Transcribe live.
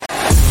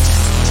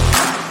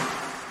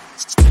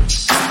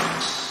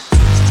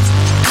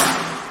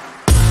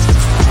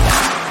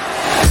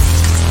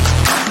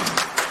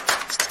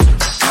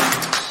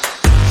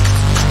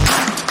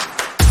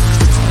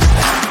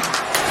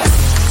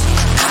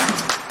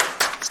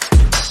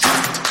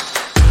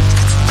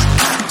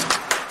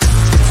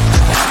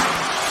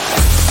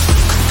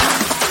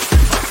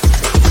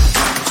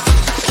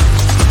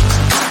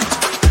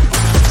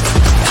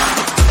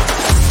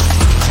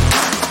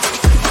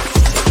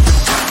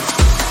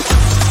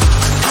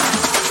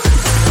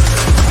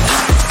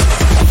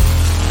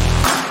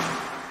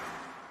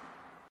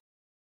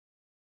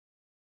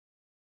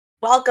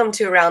Welcome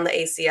to Around the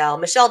ACL.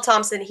 Michelle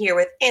Thompson here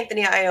with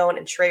Anthony Ione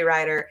and Trey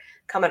Ryder,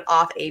 coming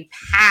off a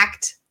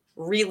packed,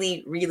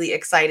 really, really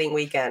exciting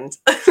weekend.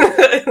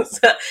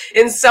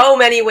 In so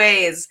many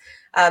ways.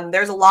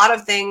 There's a lot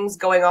of things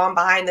going on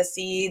behind the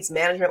scenes,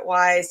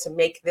 management-wise, to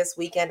make this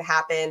weekend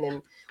happen,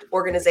 and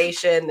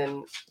organization,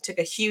 and took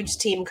a huge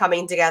team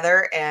coming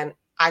together, and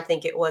I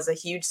think it was a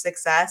huge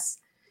success.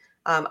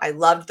 I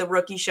loved the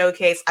rookie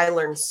showcase. I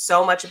learned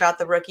so much about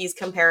the rookies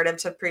comparative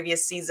to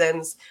previous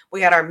seasons.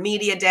 We had our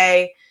media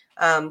day,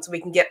 so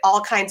we can get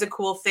all kinds of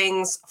cool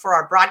things for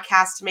our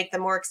broadcast to make them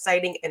more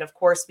exciting. And of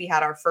course, we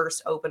had our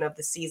first open of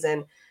the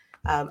season.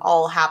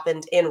 All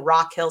happened in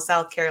Rock Hill,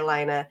 South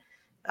Carolina.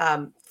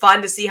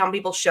 Fun to see how many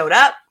people showed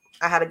up.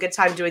 I had a good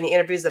time doing the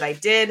interviews that I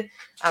did.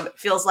 It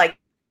feels like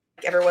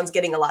everyone's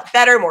getting a lot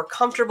better, more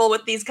comfortable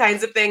with these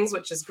kinds of things,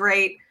 which is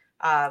great.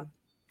 I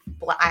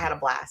had a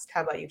blast.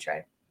 How about you,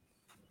 Trey?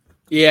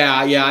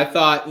 Yeah. I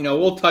thought,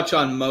 we'll touch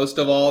on most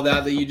of all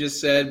that you just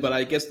said, but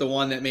I guess the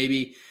one that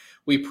maybe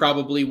we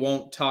probably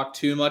won't talk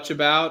too much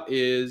about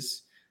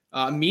is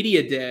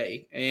Media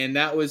Day. And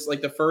that was like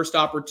the first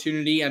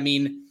opportunity.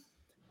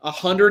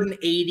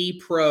 180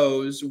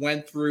 pros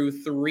went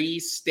through 3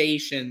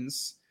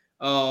 stations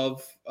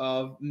of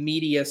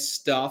media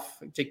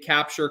stuff to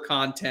capture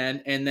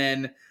content. And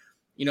then,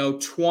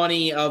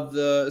 20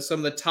 of some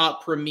of the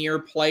top premier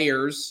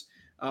players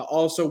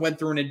also went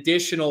through an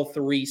additional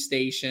 3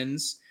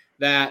 stations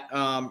that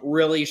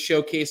really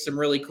showcased some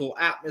really cool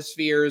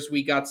atmospheres.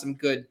 We got some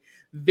good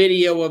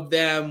video of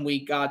them.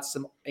 We got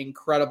some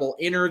incredible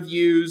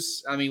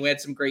interviews. We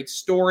had some great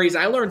stories.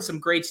 I learned some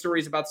great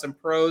stories about some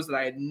pros that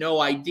I had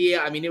no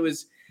idea. It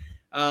was,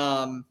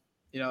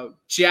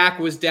 Jack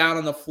was down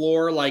on the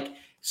floor, like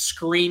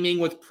screaming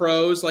with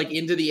pros, like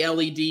into the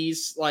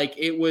LEDs. Like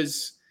it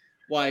was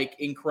like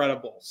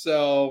incredible.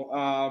 So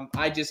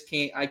I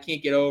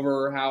can't get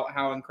over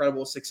how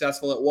incredible,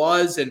 successful it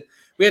was. And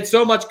we had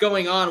so much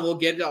going on. We'll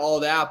get into all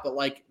of that, but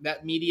like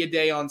that media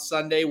day on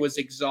Sunday was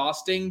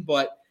exhausting,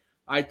 but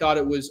I thought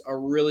it was a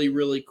really,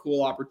 really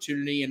cool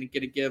opportunity and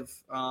going to give,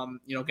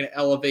 going to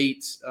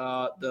elevate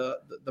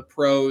the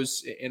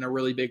pros in a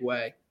really big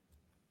way.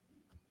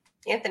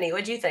 Anthony,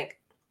 what do you think?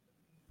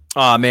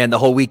 Oh man, the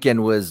whole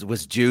weekend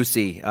was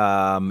juicy.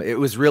 It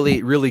was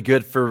really, really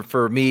good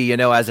for me,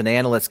 as an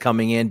analyst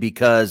coming in,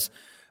 because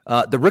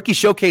the rookie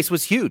showcase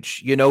was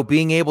huge.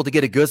 Being able to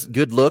get a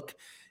good look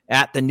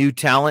at the new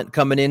talent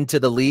coming into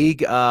the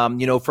league,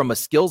 from a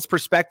skills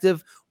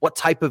perspective, what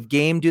type of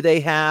game do they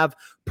have?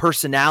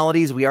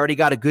 Personalities. We already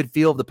got a good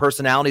feel of the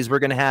personalities we're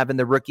going to have in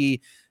the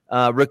rookie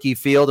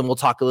field, and we'll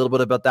talk a little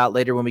bit about that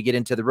later when we get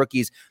into the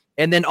rookies.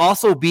 And then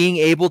also being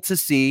able to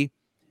see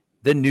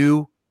the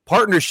new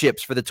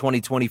partnerships for the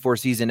 2024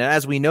 season. And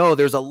as we know,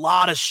 there's a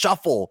lot of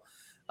shuffle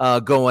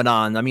going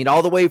on.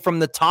 All the way from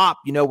the top,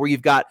 where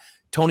you've got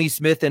Tony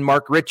Smith and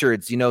Mark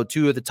Richards,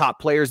 2 of the top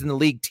players in the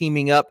league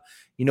teaming up,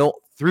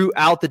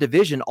 throughout the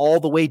division, all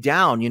the way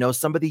down,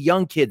 some of the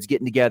young kids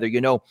getting together,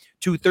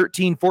 2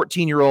 13,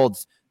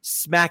 14-year-olds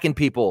smacking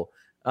people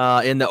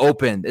in the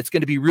open. It's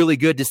going to be really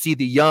good to see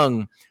the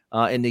young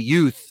and the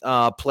youth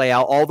play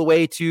out, all the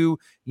way to,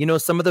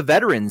 some of the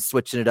veterans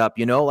switching it up,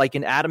 like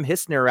an Adam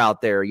Hissner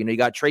out there. You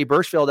got Trey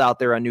Burchfield out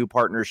there, a new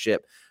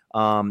partnership.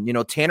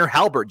 Tanner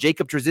Halbert,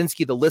 Jacob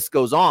Trzynski, the list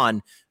goes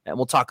on. And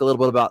we'll talk a little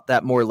bit about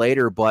that more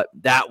later. But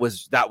that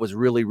was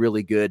really,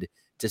 really good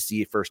to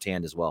see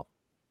firsthand as well.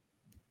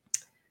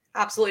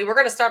 Absolutely. We're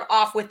going to start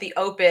off with the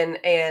open.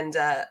 And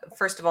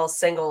first of all,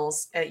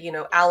 singles,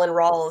 Alan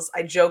Rawls,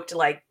 I joked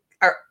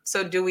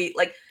so do we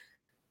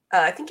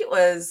I think it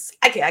was,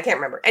 I can't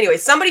remember. Anyway,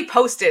 somebody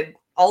posted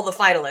all the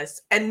finalists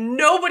and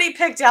nobody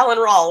picked Alan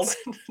Rawls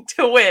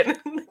to win.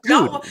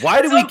 Dude,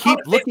 why do we keep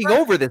looking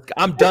over this?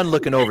 I'm done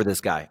looking over this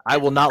guy. I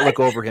will not look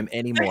over him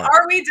anymore.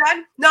 Are we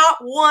done? Not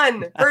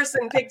one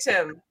person picked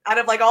him out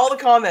of all the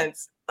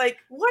comments.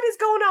 What is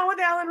going on with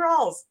Alan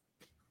Rawls?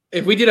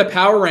 If we did a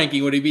power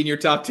ranking, would he be in your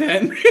top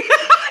 10?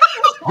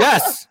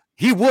 Yes,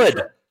 he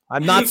would.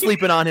 I'm not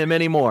sleeping on him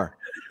anymore.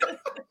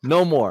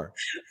 No more.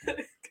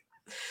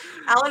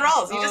 Alan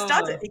Rawls, he just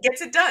does it. He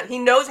gets it done. He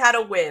knows how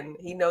to win.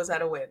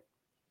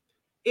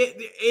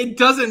 It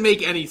doesn't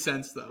make any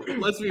sense, though.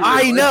 Let's be real.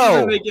 I know. It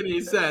doesn't make any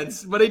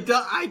sense, but it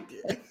does.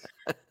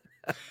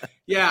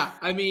 Yeah,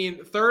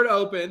 third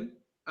open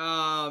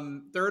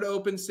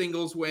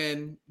singles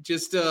win.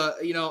 Just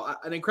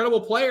an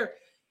incredible player,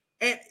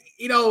 and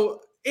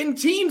in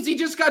teams he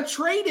just got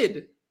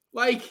traded.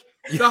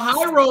 The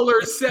high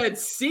rollers said,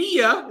 "See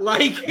ya."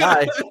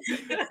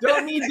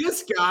 Don't need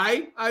this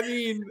guy.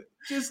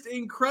 Just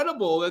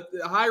incredible that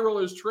the high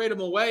rollers trade him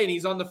away, and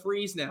he's on the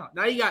Freeze now.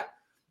 Now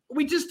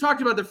we just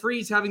talked about the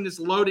Freeze having this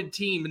loaded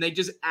team, and they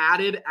just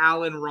added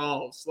Alan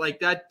Rawls.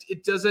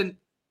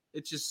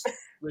 It's just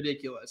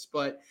ridiculous.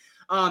 But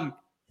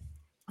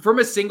from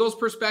a singles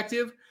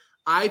perspective,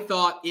 I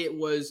thought it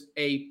was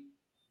a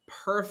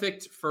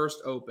perfect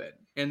first open.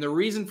 And the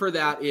reason for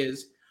that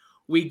is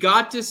we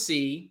got to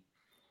see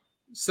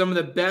some of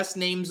the best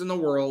names in the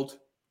world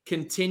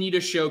continue to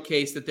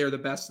showcase that they're the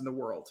best in the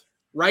world.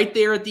 Right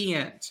there at the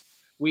end,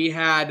 We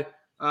had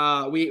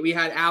we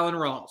had Alan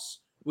Rawls.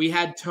 We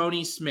had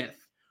Tony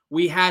Smith.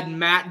 We had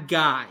Matt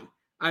Guy.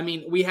 I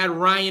mean, we had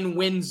Ryan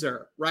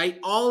Windsor, right?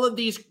 All of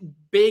these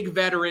big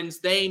veterans,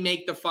 they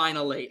make the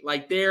final 8.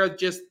 Like, they're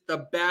just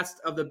the best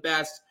of the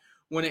best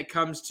when it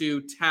comes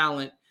to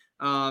talent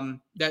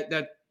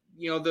that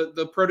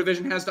the Pro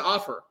Division has to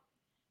offer.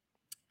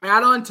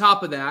 Add on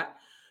top of that,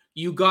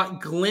 you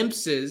got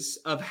glimpses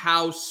of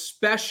how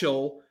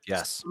special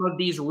some of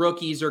these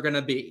rookies are going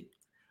to be.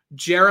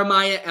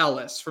 Jeremiah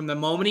Ellis, from the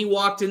moment he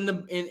walked in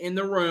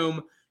the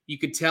room, you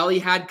could tell he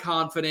had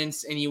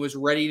confidence and he was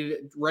ready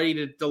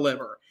to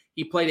deliver.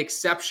 He played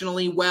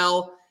exceptionally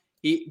well.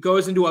 He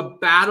goes into a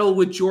battle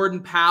with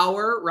Jordan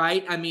Power,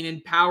 right? I mean,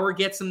 and Power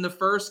gets him the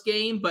first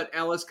game, but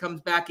Ellis comes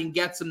back and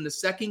gets him the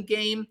second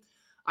game.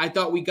 I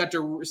thought we got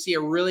to see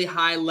a really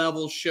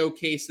high-level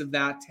showcase of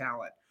that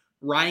talent.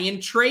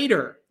 Ryan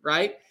Trader,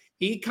 right?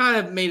 He kind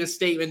of made a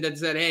statement that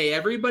said, hey,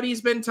 everybody's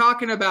been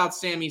talking about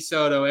Sammy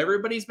Soto.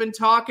 Everybody's been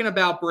talking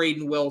about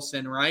Braden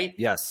Wilson, right?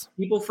 Yes.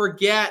 People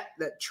forget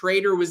that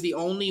Trader was the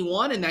only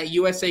one in that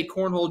USA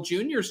Cornhole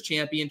Juniors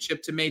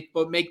Championship to make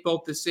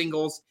both the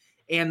singles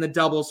and the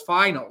doubles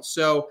finals.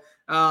 So,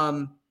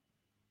 Ryan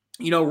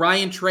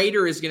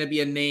Trader is going to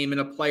be a name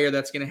and a player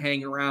that's going to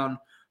hang around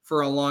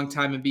for a long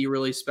time and be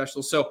really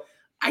special. So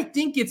I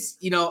think it's,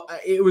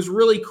 it was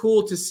really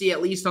cool to see,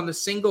 at least on the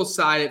singles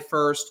side at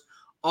first,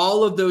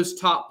 all of those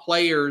top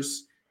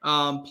players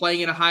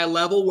playing at a high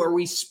level, where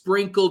we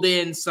sprinkled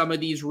in some of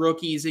these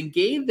rookies and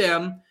gave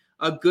them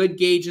a good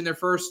gauge in their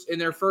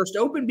first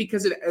open,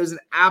 because it was an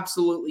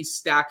absolutely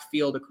stacked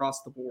field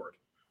across the board.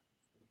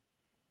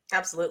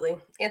 Absolutely.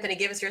 Anthony,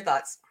 give us your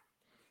thoughts.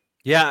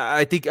 Yeah,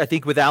 I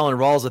think with Alan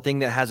Rawls, the thing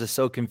that has us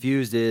so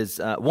confused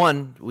is,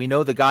 one, we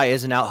know the guy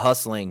isn't out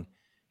hustling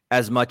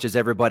as much as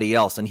everybody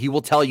else. And he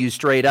will tell you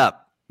straight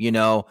up,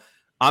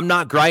 I'm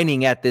not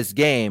grinding at this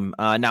game.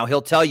 Now,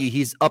 he'll tell you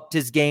he's upped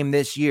his game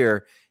this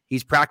year.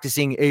 He's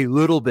practicing a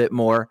little bit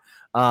more,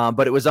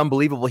 but it was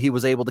unbelievable he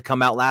was able to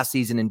come out last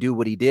season and do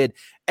what he did.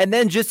 And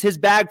then just his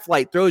bag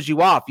flight throws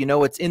you off.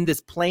 It's in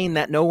this plane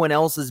that no one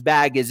else's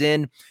bag is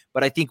in.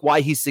 But I think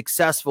why he's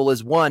successful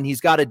is, one, he's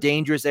got a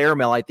dangerous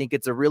airmail. I think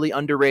it's a really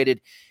underrated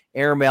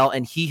airmail,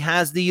 and he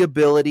has the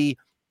ability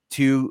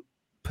to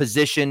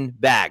position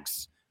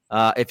bags.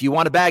 If you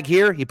want a bag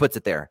here, he puts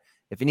it there.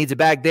 If he needs a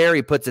bag there,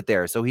 he puts it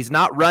there. So he's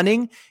not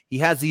running. He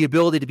has the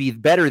ability to be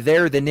better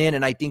there than in,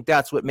 and I think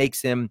that's what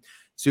makes him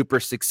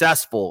super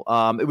successful.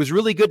 It was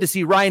really good to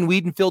see Ryan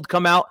Wiedenfield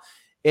come out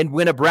and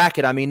win a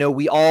bracket. I mean,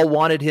 we all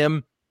wanted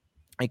him,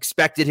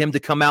 expected him to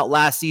come out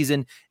last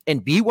season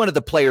and be one of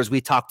the players we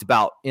talked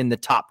about in the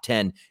top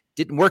 10.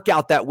 Didn't work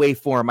out that way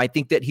for him. I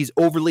think that he's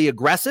overly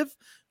aggressive,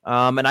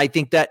 and I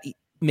think that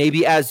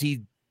maybe as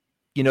he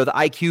the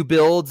IQ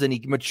builds and he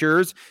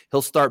matures,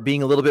 he'll start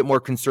being a little bit more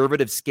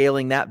conservative,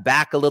 scaling that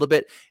back a little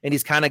bit. And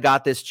he's kind of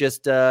got this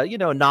just,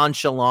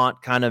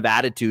 nonchalant kind of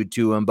attitude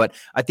to him. But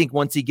I think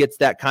once he gets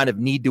that kind of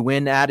need to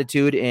win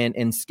attitude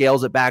and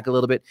scales it back a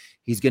little bit,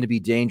 he's going to be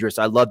dangerous.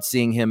 I loved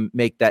seeing him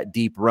make that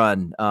deep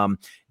run.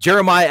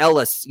 Jeremiah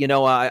Ellis,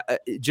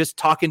 just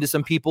talking to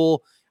some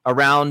people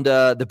around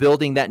the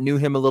building that knew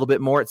him a little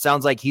bit more, it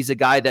sounds like he's a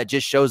guy that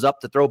just shows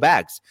up to throw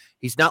bags.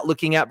 He's not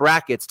looking at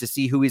brackets to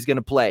see who he's going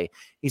to play.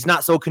 He's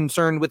not so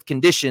concerned with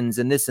conditions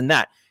and this and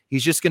that.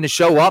 He's just going to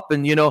show up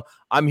and,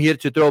 I'm here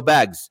to throw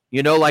bags,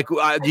 he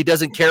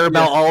doesn't care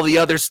about all the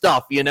other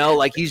stuff,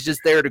 he's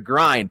just there to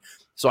grind.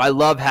 So I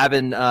love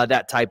having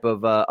that type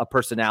of a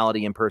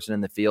personality and person in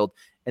the field.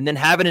 And then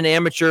having an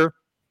amateur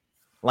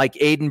like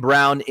Aiden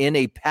Brown in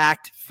a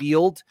packed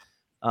field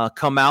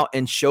come out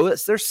and show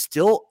us there's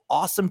still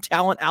awesome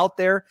talent out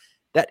there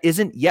that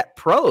isn't yet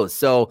pros.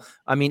 So,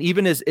 I mean,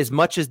 even as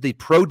much as the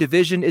pro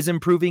division is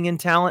improving in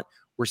talent,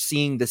 we're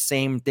seeing the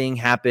same thing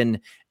happen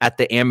at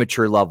the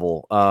amateur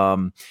level.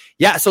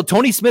 So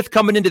Tony Smith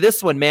coming into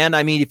this one, man.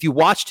 I mean, if you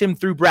watched him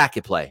through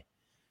bracket play,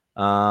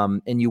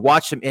 and you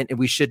watched him, and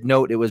we should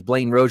note it was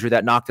Blaine Rozier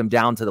that knocked him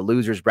down to the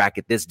losers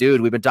bracket. This dude,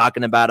 we've been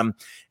talking about him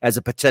as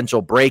a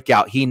potential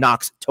breakout. He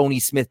knocks Tony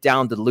Smith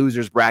down to the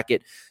losers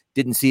bracket.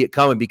 Didn't see it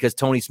coming because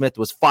Tony Smith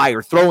was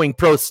fire throwing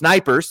pro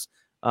snipers.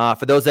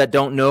 For those that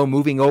don't know,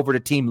 moving over to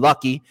Team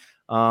Lucky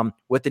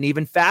with an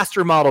even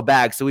faster model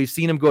bag. So we've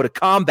seen him go to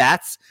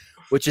Combats,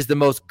 which is the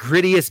most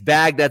grittiest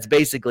bag that's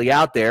basically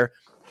out there,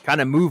 kind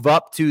of move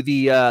up to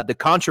the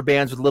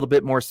contrabands with a little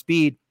bit more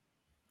speed.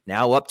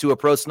 Now up to a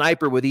pro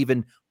sniper with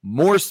even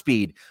more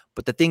speed.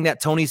 But the thing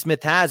that Tony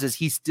Smith has is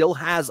he still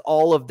has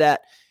all of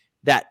that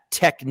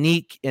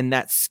technique and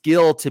that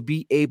skill to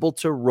be able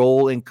to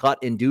roll and cut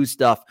and do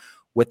stuff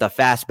with a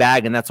fast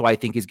bag, and that's why I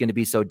think he's going to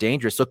be so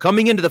dangerous. So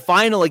coming into the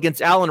final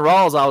against Alan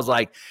Rawls, I was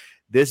like,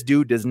 this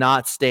dude does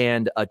not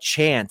stand a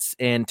chance.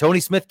 And Tony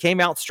Smith came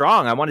out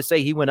strong. I want to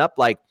say he went up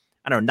 9-0,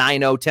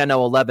 10-0,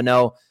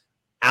 11-0.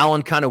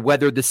 Alan kind of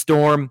weathered the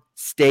storm,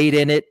 stayed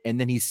in it, and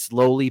then he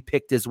slowly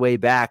picked his way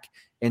back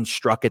and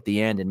struck at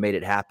the end and made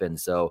it happen.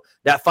 So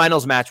that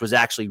finals match was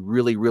actually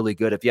really, really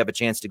good. If you have a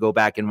chance to go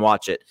back and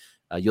watch it,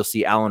 you'll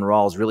see Alan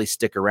Rawls really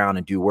stick around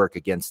and do work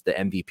against the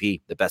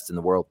MVP, the best in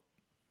the world.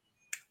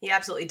 He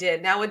absolutely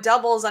did. Now with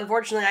doubles,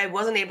 unfortunately, I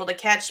wasn't able to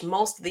catch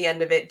most of the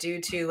end of it due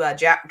to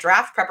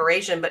draft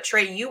preparation. But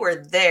Trey, you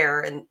were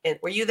there, and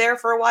were you there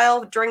for a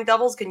while during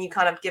doubles? Can you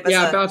kind of give us?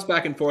 Yeah, I bounced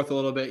back and forth a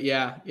little bit.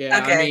 Yeah.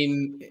 Okay. I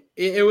mean,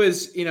 it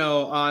was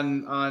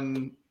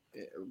on.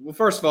 Well,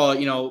 first of all,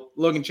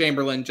 Logan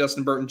Chamberlain,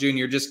 Justin Burton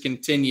Jr. just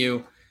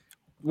continue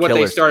what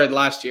Killers. they started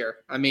last year.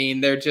 I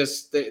mean, they're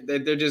just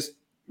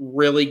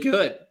really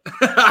good.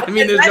 I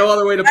mean, there's no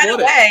other way to put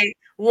it.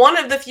 One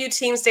of the few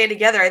teams stay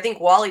together. I think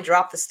Wally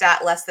dropped the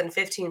stat, less than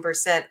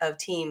 15% of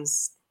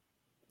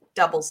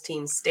doubles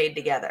teams stayed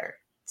together.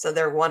 So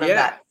they're one of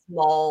that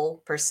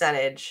small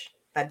percentage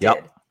that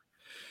did.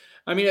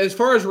 I mean, as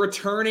far as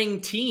returning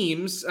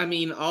teams, I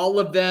mean, all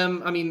of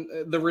them,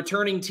 the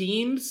returning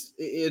teams,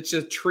 it's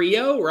a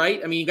trio,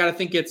 right? I mean, you got to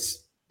think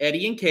it's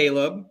Eddie and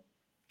Caleb,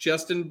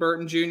 Justin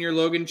Burton Jr.,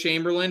 Logan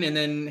Chamberlain, and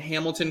then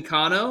Hamilton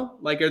Cano.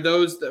 Like, are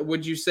those,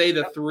 would you say,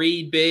 the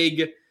three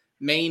big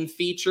main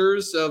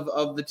features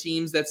of the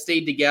teams that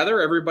stayed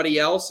together? Everybody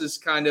else is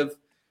kind of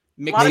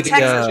mixed. A lot of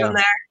Texas in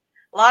there.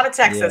 A lot of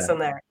Texas in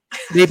there.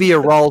 Maybe a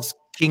Rawls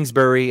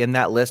Kingsbury in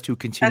that list who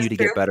continue to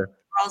get better.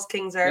 Rawls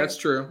Kingsbury. That's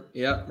true.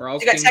 Yeah.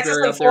 Rawls Kingsbury Texas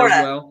up there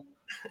as well.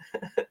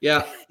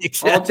 Yeah.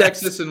 Exactly. All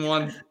Texas in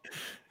one.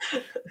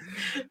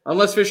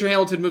 Unless Fisher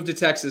Hamilton moved to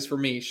Texas for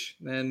Meesh.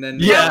 And then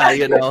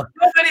No,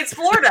 but it's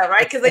Florida,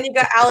 right? Because then you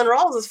got Alan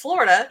Rawls is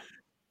Florida.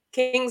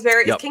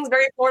 Kingsbury is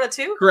Kingsbury Florida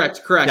too? Correct.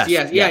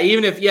 Yes. Yeah.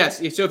 Even if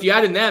so if you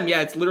add in them,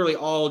 it's literally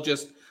all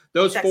just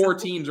those Texas, 4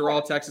 teams are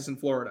all Texas and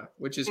Florida,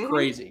 which is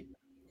crazy.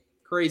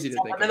 Crazy to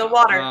think under the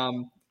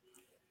water.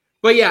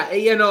 But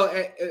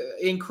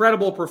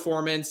incredible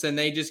performance, and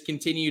they just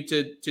continue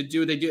to do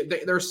what they do.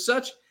 They're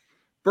such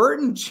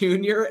Burton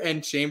Jr.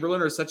 and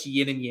Chamberlain are such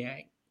yin and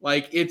yang.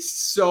 Like, it's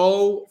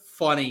so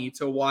funny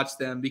to watch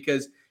them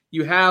because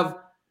you have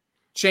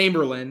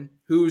Chamberlain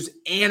who's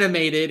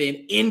animated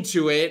and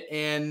into it,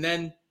 and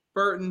then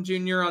Burton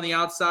Jr. on the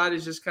outside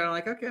is just kind of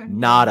like, okay,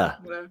 nada.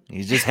 Whatever.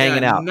 He's just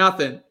hanging out.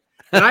 Nothing.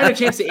 And I had a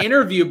chance to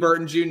interview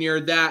Burton Jr.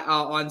 that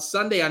on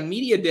Sunday on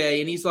Media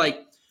Day, and he's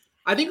like,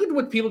 I think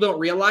what people don't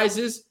realize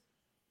is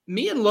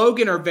me and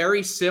Logan are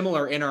very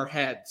similar in our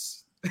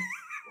heads.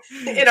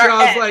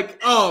 I was like,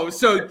 oh,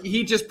 so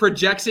he just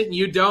projects it and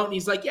you don't? And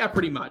he's like, yeah,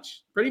 pretty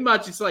much. Pretty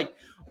much. It's like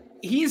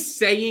he's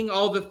saying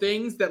all the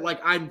things that like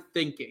I'm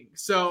thinking.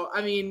 So,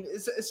 I mean,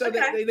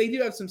 they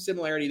do have some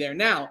similarity there.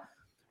 Now,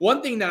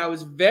 one thing that I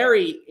was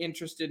very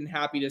interested and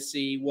happy to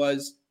see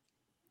was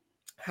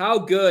how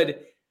good,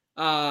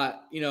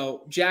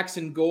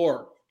 Jackson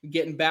Gore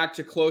getting back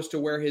to close to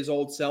where his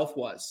old self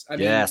was. I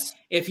mean,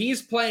 if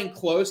he's playing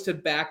close to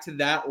back to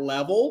that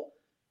level,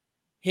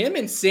 him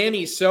and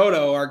Sammy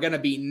Soto are going to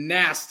be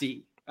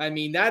nasty. I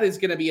mean, that is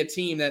going to be a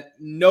team that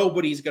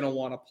nobody's going to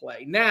want to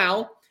play.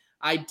 Now,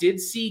 I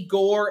did see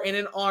Gore in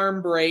an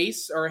arm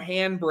brace or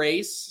hand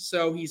brace,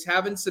 so he's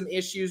having some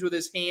issues with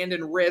his hand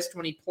and wrist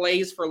when he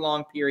plays for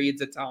long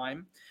periods of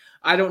time.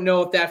 I don't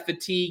know if that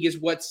fatigue is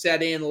what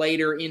set in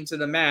later into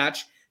the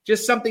match.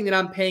 Just something that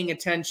I'm paying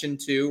attention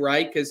to,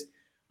 right? Because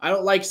I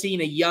don't like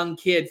seeing a young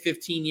kid,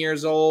 15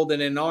 years old,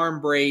 in an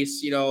arm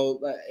brace,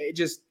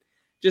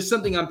 just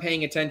something I'm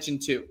paying attention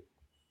to.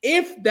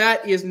 If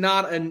that is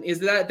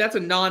that's a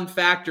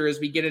non-factor as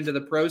we get into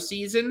the pro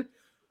season,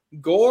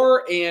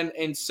 Gore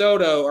and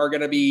Soto are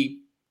going to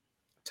be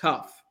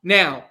tough.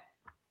 Now,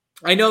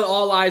 I know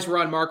all eyes were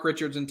on Mark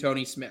Richards and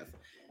Tony Smith,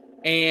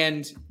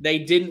 and they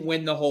didn't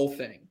win the whole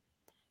thing.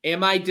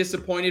 Am I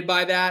disappointed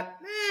by that?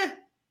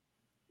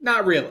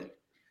 Not really.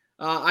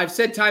 I've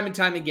said time and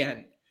time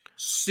again,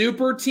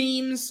 super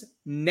teams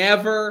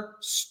never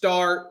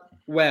start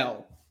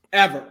well,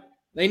 ever.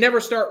 They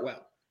never start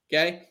well,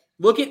 okay?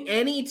 Look at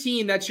any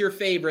team that's your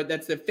favorite,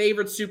 that's the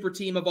favorite super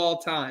team of all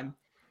time.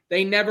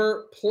 They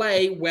never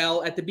play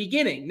well at the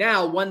beginning.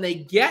 Now, when they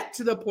get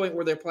to the point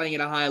where they're playing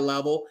at a high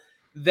level,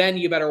 then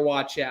you better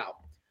watch out.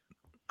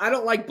 I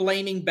don't like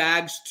blaming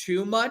Bags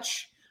too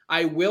much.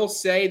 I will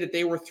say that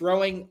they were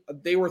throwing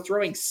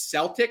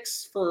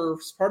Celtics for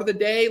part of the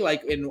day,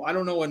 like I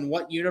don't know in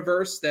what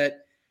universe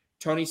that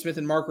Tony Smith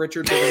and Mark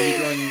Richards are going to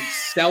be throwing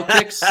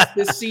Celtics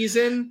this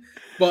season.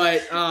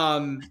 But,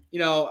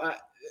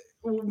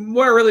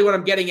 what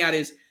I'm getting at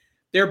is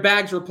their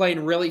bags were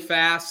playing really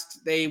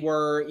fast. They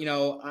were,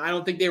 I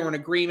don't think they were in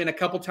agreement. A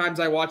couple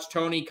times I watched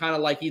Tony kind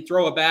of like he'd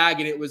throw a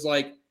bag and it was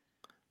like,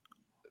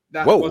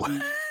 that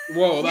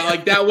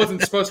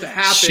wasn't supposed to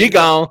happen. She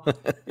gone.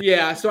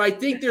 Yeah. So I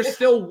think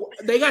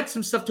they got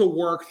some stuff to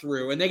work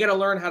through and they got to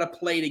learn how to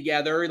play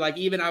together. Like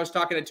even I was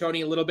talking to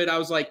Tony a little bit. I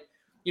was like,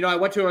 I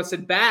went to him and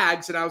said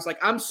bags and I was like,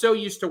 I'm so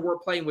used to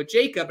playing with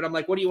Jacob. And I'm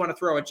like, what do you want to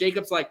throw? And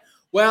Jacob's like,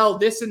 well,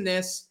 this and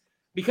this,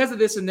 because of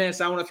this and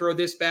this, I want to throw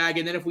this bag.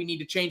 And then if we need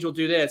to change, we'll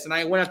do this. And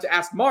I went up to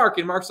ask Mark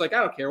and Mark's like, I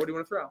don't care. What do you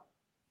want to throw?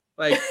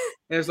 Like,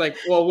 and it's like,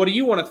 well, what do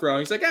you want to throw? And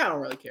he's like, I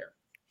don't really care.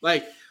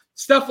 Like,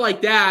 stuff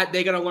like that,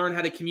 they got to learn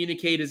how to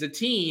communicate as a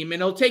team,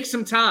 and it'll take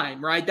some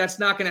time, right? That's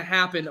not going to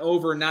happen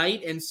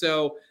overnight. And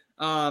so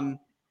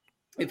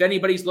if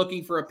anybody's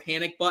looking for a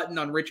panic button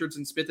on Richards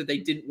and Smith that they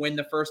didn't win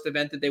the first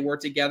event that they were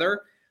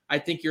together, I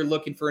think you're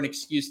looking for an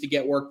excuse to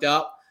get worked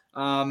up.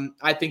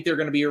 I think they're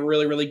going to be a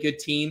really, really good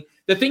team.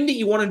 The thing that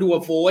you wanted to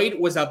avoid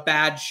was a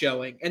bad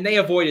showing, and they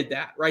avoided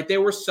that, right? They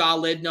were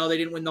solid. No, they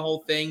didn't win the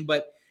whole thing,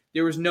 but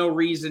there was no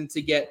reason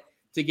to get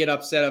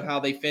upset of how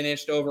they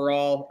finished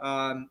overall.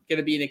 Going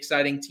to be an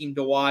exciting team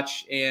to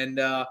watch, and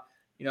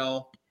you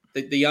know,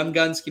 the young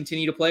guns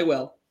continue to play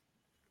well.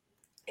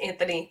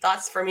 Anthony,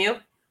 thoughts from you?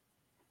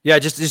 Yeah,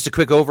 just a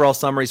quick overall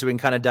summary so we can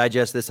kind of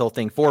digest this whole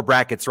thing. 4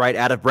 brackets, right?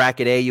 Out of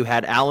bracket A, you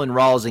had Alan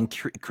Rawls and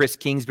Chris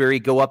Kingsbury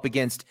go up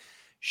against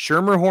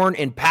Schermerhorn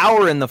and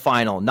Power in the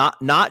final. Not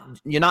Joe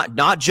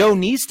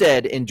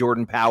Neisted and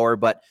Jordan Power,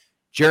 but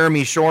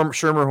Jeremy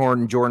Schermerhorn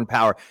and Jordan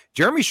Power.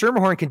 Jeremy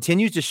Schermerhorn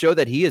continues to show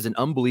that he is an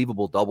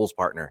unbelievable doubles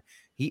partner.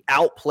 He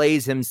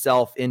outplays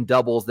himself in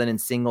doubles than in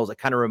singles. It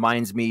kind of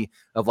reminds me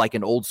of like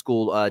an old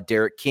school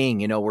Derek King,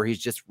 you know, where he's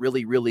just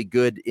really, really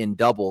good in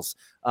doubles.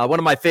 One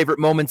of my favorite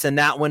moments in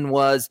that one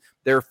was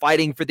they're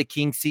fighting for the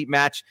king seat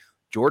match.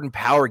 Jordan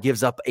Power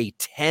gives up a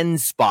 10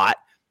 spot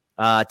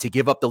to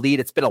give up the lead.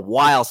 It's been a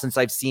while since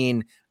I've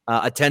seen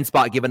a 10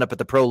 spot given up at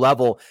the pro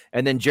level.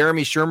 And then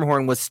Jeremy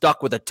Schermerhorn was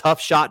stuck with a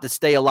tough shot to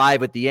stay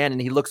alive at the end.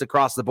 And he looks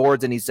across the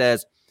boards and he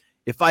says,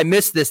 if I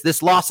miss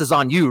this loss is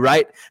on you,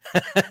 right?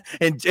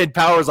 and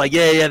Power's like,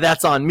 yeah,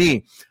 that's on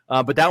me.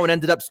 But that one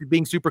ended up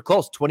being super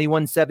close,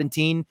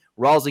 21-17.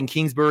 Rawls and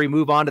Kingsbury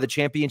move on to the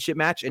championship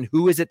match. And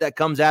who is it that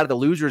comes out of the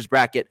losers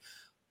bracket?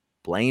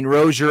 Blaine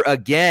Rozier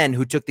again,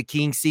 who took the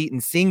king seat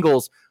in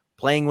singles,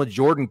 playing with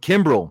Jordan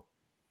Kimbrell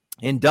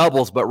in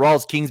doubles. But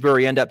Rawls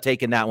Kingsbury end up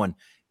taking that one.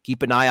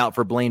 Keep an eye out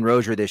for Blaine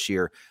Rozier this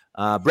year.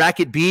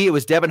 Bracket B, it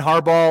was Devin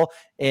Harbaugh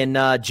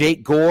and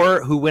Jake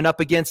Gore who went up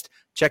against,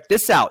 check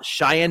this out,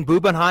 Cheyenne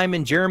Bubenheim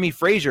and Jeremy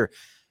Frazier.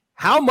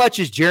 How much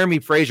is Jeremy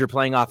Frazier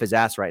playing off his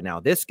ass right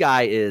now? This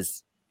guy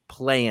is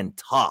playing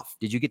tough.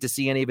 Did you get to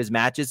see any of his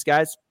matches,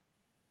 guys?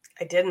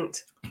 I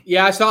didn't.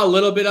 Yeah, I saw a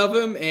little bit of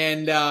him,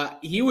 and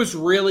he was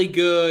really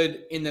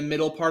good in the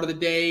middle part of the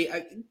day.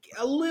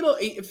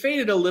 It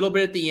faded a little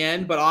bit at the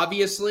end, but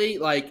obviously,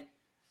 like,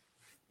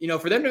 you know,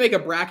 for them to make a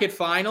bracket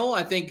final,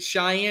 I think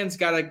Cheyenne's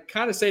got to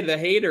kind of say to the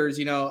haters,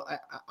 you know,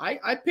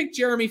 I picked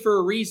Jeremy for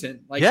a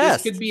reason. Like,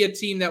 yes, this could be a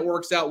team that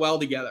works out well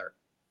together.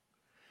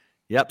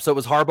 Yep, so it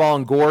was Harbaugh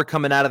and Gore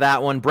coming out of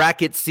that one.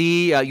 Bracket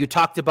C, you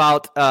talked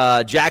about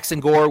Jackson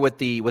Gore with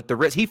the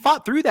wrist. He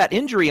fought through that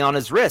injury on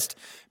his wrist,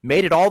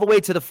 made it all the way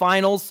to the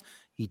finals.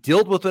 He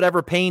dealt with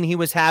whatever pain he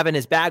was having.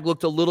 His bag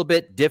looked a little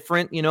bit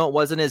different. You know, it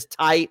wasn't as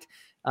tight,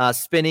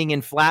 spinning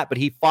and flat, but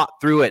he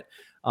fought through it.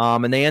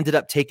 And they ended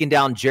up taking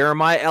down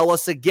Jeremiah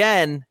Ellis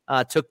again,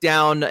 took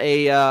down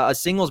a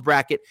singles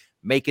bracket,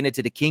 making it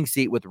to the king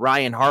seat with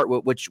Ryan Hart,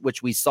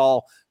 which we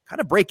saw kind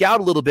of break out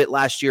a little bit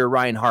last year.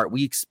 Ryan Hart,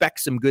 we expect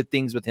some good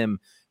things with him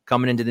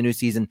coming into the new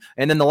season.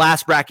 And then the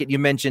last bracket you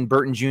mentioned,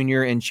 Burton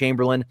Jr. and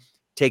Chamberlain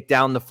take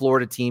down the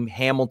Florida team,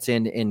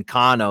 Hamilton and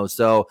Kano.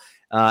 So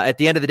at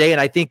the end of the day, and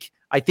I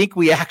think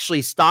we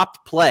actually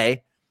stopped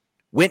play,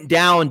 went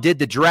down, did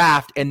the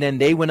draft, and then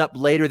they went up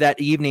later that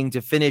evening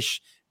to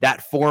finish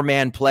that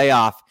 4-man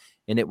playoff.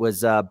 And it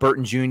was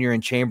Burton Jr.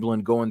 and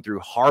Chamberlain going through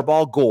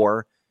Harbaugh,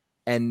 Gore,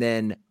 and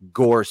then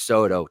Gore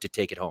Soto to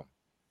take it home.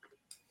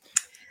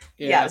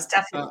 Yeah, it's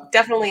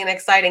definitely an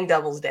exciting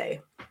doubles day.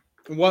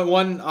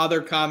 One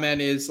other comment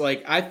is,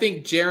 like, I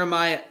think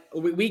Jeremiah,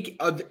 we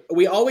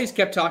always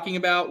kept talking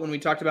about, when we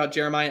talked about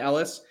Jeremiah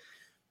Ellis,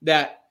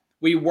 that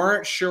we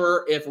weren't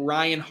sure if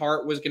Ryan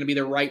Hart was going to be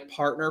the right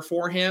partner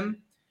for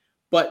him.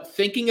 But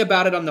thinking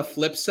about it on the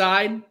flip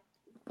side,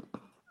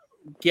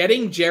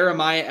 getting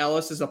Jeremiah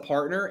Ellis as a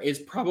partner is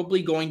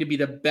probably going to be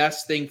the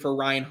best thing for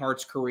Ryan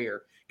Hart's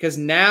career. Because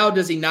now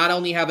does he not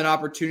only have an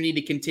opportunity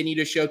to continue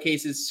to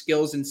showcase his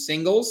skills in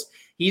singles,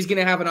 he's going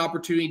to have an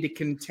opportunity to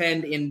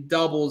contend in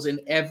doubles in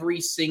every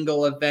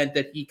single event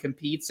that he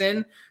competes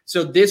in.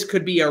 So this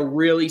could be a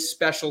really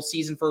special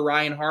season for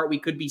Ryan Hart. We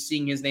could be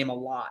seeing his name a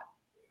lot.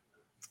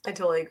 I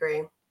totally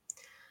agree.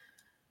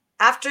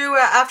 After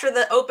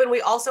the Open,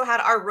 we also had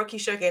our rookie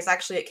showcase.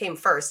 Actually, it came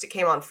first. It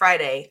came on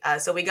Friday.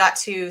 So we got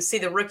to see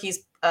the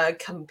rookies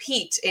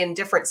compete in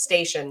different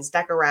stations: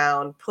 deck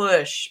around,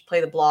 push, play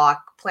the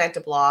block, plant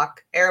a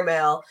block,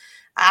 airmail.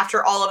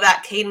 After all of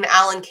that, Caden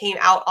Allen came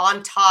out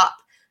on top,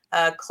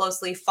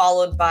 closely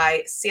followed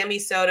by Sammy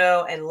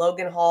Soto and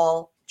Logan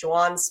Hall,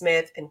 Juwan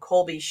Smith, and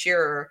Colby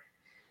Shearer.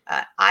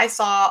 I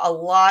saw a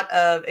lot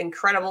of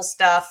incredible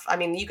stuff. I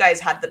mean, you guys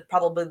had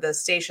probably the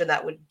station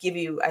that would give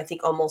you, I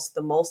think, almost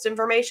the most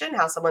information,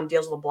 how someone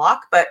deals with a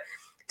block. But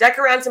deck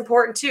around's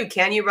important too.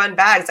 Can you run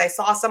bags? I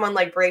saw someone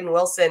like Braden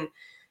Wilson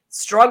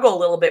struggle a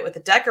little bit with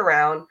the deck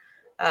around.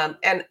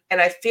 And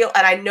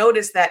I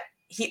noticed that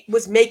he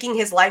was making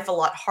his life a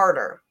lot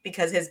harder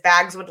because his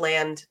bags would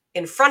land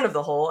in front of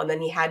the hole and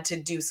then he had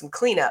to do some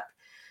cleanup.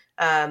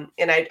 And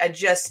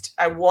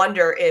I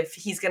wonder if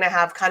he's going to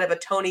have kind of a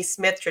Tony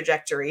Smith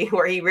trajectory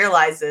where he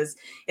realizes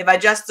if I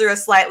just threw a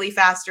slightly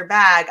faster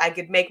bag, I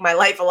could make my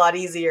life a lot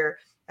easier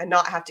and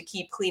not have to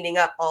keep cleaning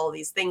up all of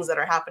these things that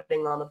are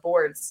happening on the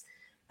boards.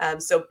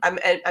 So I'm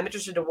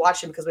interested to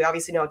watch him because we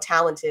obviously know how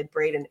talented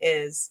Braden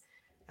is.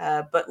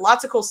 But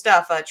lots of cool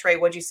stuff. Trey,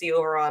 what'd you see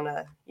over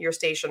on your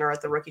station or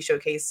at the Rookie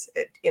Showcase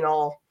in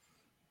all?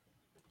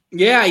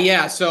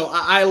 Yeah. So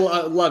I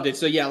loved it.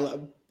 So yeah,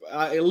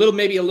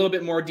 maybe a little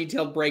bit more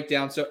detailed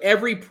breakdown. So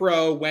every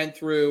pro went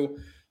through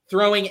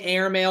throwing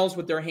airmails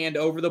with their hand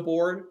over the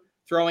board,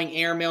 throwing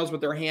airmails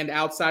with their hand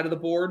outside of the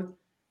board,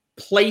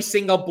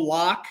 placing a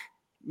block,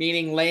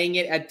 meaning laying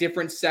it at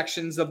different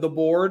sections of the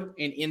board,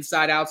 an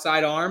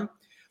inside-outside arm,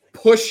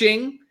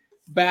 pushing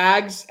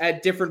bags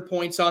at different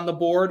points on the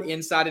board,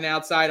 inside and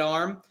outside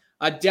arm,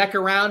 a deck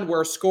around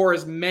where score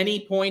as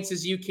many points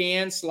as you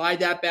can, slide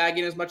that bag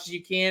in as much as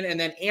you can, and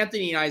then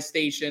Anthony and I's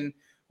station,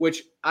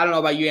 which I don't know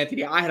about you,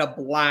 Anthony, I had a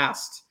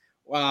blast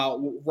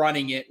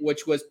running it,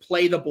 which was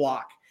play the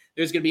block.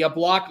 There's going to be a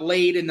block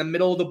laid in the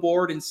middle of the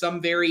board in some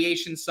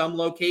variation, some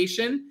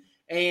location,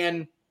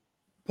 and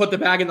put the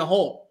bag in the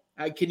hole.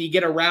 Can you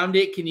get around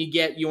it?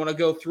 You want to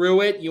go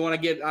through it? You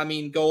want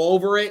to go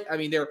over it?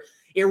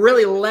 It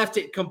really left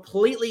it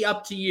completely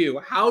up to you.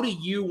 How do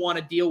you want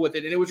to deal with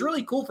it? And it was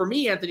really cool for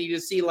me, Anthony, to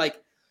see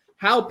like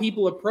how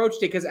people approached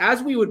it. Because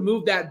as we would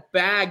move that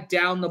bag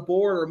down the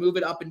board or move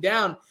it up and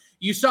down,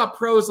 you saw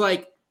pros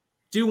like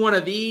do one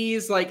of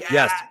these, like,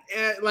 yes.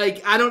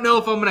 Like, I don't know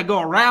if I'm going to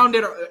go around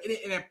it.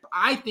 And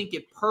I think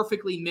it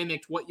perfectly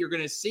mimicked what you're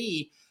going to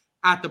see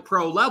at the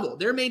pro level.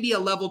 There may be a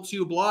level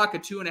 2 block,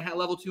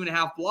 level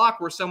 2.5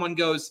 block where someone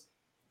goes,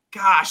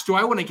 gosh, do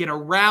I want to get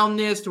around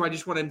this? Do I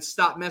just want to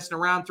stop messing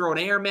around, throw an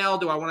airmail?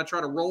 Do I want to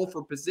try to roll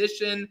for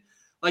position?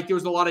 Like there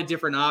was a lot of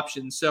different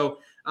options. So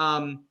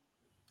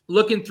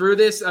looking through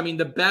this, I mean,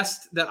 the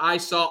best that I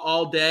saw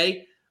all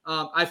day,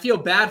 I feel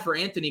bad for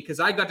Anthony because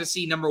I got to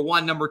see number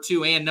 1, number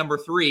 2, and number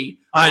 3.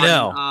 I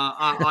know.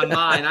 On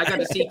mine. I got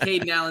to see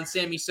Caden Allen,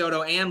 Sammy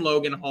Soto, and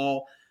Logan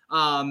Hall.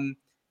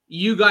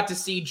 You got to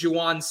see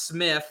Juwan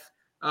Smith.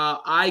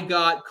 I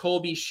got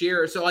Colby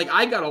Shearer. So, like,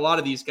 I got a lot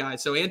of these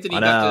guys. So, Anthony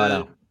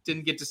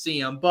didn't get to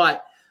see them.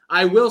 But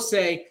I will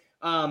say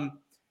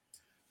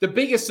the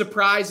biggest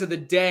surprise of the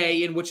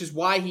day, and which is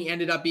why he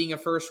ended up being a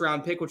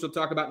first-round pick, which we'll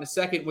talk about in a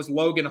second, was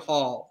Logan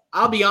Hall.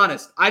 I'll be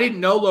honest. I didn't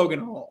know Logan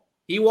Hall.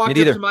 He walked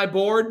up to my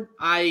board.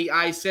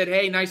 I said,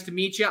 hey, nice to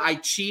meet you. I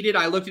cheated.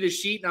 I looked at his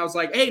sheet, and I was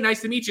like, hey,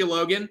 nice to meet you,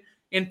 Logan,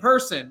 in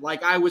person.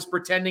 Like, I was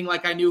pretending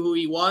like I knew who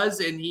he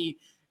was, and he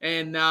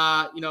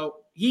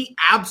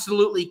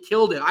absolutely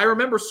killed it. I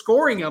remember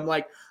scoring him.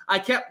 Like,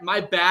 my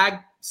bag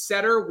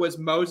setter was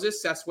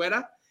Moses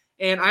Sesweta,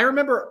 and I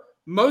remember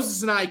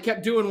Moses and I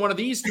kept doing one of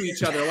these to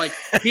each other. Like,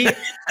 he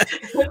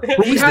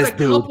had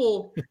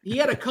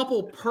a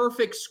couple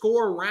perfect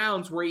score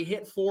rounds where he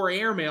hit 4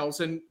 airmails,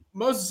 and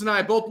Moses and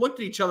I both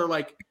looked at each other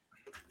like,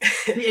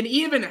 and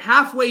even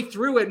halfway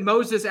through it,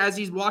 Moses, as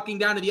he's walking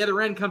down to the other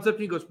end, comes up to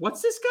me and goes,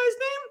 what's this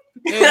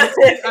guy's name?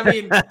 And, I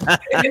mean,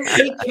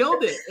 he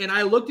killed it. And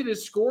I looked at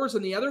his scores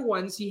on the other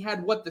ones. He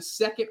had the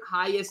second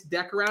highest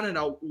deck around in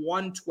a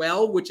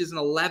 112, which is an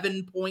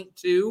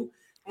 11.2.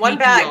 One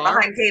bag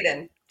behind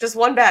Caden. Just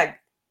one bag.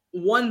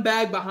 One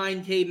bag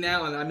behind Caden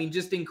Allen. I mean,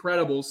 just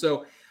incredible.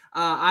 So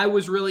I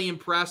was really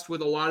impressed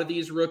with a lot of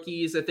these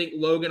rookies. I think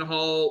Logan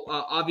Hall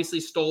obviously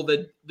stole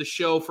the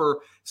show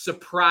for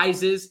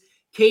surprises.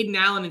 Caden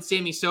Allen and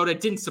Sammy Soto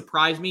didn't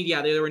surprise me.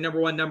 Yeah, they were number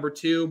 1, number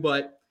 2,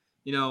 but,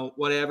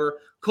 whatever.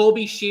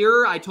 Colby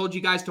Shearer, I told you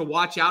guys to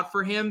watch out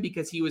for him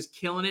because he was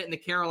killing it in the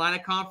Carolina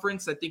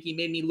Conference. I think he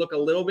made me look a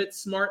little bit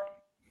smart.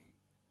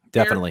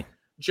 Definitely.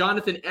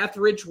 Jonathan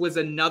Etheridge was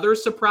another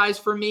surprise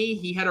for me.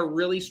 He had a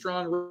really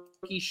strong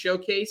rookie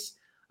showcase.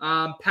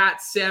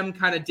 Pat Sem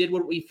kind of did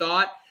what we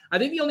thought. I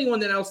think the only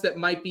one else that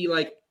might be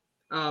like,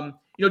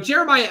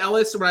 Jeremiah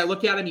Ellis, when I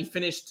look at him, he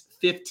finished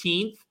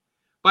 15th.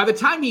 By the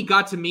time he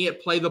got to me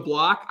at Play the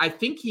Block, I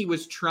think he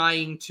was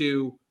trying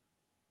to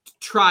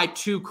try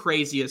too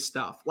crazy of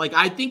stuff. Like,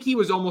 I think he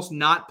was almost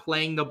not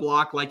playing the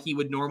block like he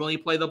would normally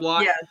play the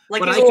block. Yeah, like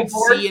but I could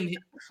see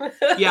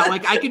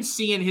I could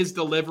see in his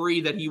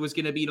delivery that he was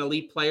going to be an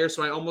elite player,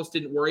 so I almost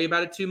didn't worry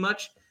about it too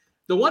much.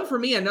 The one for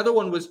me, another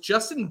one was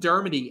Justin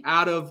Dermody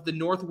out of the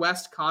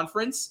Northwest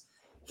Conference.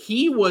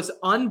 He was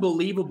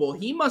unbelievable.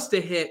 He must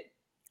have hit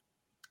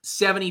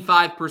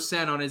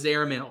 75% on his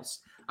airmails.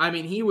 I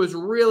mean, he was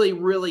really,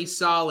 really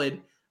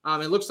solid.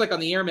 It looks like on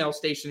the airmail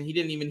station, he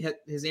didn't even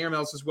hit his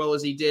airmails as well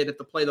as he did at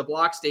the Play the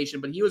Block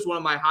station, but he was one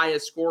of my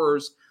highest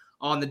scorers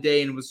on the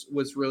day and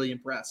was really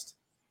impressed.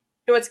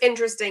 What's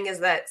interesting is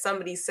that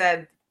somebody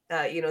said,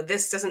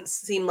 this doesn't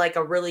seem like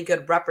a really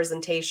good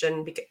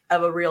representation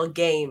of a real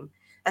game.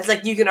 It's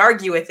like you can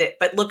argue with it,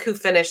 but look who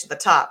finished at the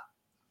top.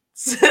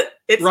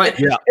 Right.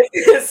 Yeah.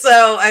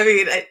 So, I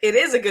mean, it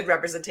is a good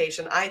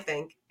representation, I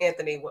think.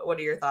 Anthony, what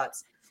are your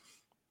thoughts?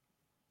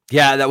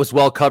 Yeah, that was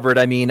well covered.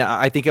 I mean,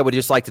 I think I would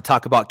just like to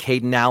talk about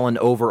Caden Allen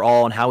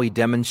overall and how he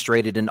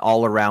demonstrated an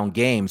all-around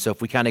game. So if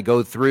we kind of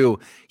go through,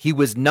 he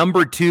was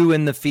number 2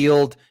 in the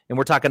field, and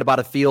we're talking about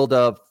a field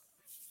of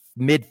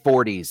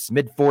mid-40s,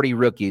 mid-40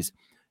 rookies.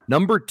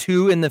 Number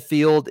 2 in the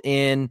field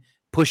in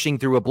pushing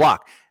through a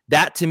block.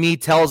 That, to me,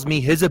 tells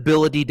me his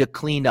ability to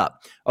clean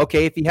up.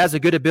 Okay, if he has a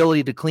good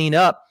ability to clean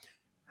up,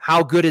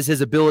 how good is his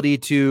ability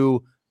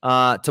to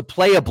to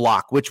play a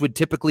block, which would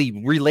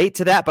typically relate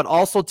to that, but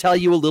also tell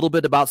you a little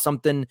bit about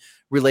something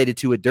related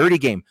to a dirty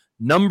game.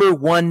 Number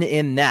 1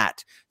 in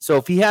that. So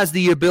if he has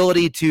the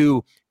ability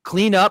to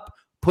clean up,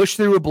 push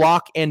through a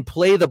block, and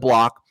play the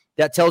block,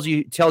 that tells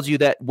you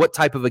that what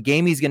type of a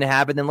game he's going to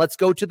have. And then let's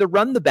go to the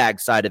run the bag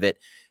side of it.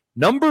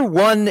 Number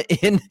 1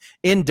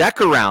 in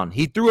deck around.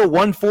 He threw a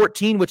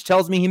 114, which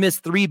tells me he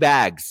missed 3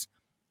 bags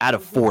out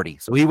of 40.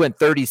 So he went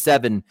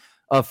 37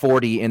 of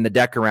 40 in the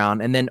deck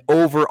around. And then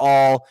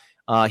overall,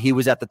 he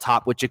was at the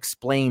top, which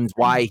explains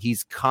why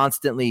he's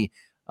constantly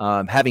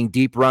having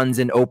deep runs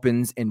in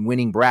opens and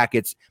winning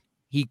brackets.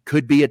 He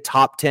could be a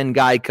top 10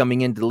 guy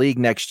coming into the league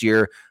next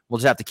year. We'll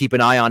just have to keep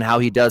an eye on how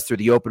he does through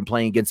the open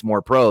playing against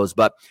more pros.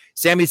 But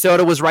Sammy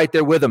Soto was right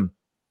there with him.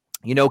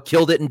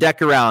 Killed it in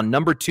deck around.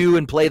 Number 2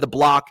 in play the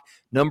block.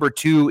 Number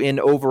 2 in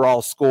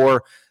overall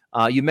score.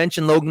 You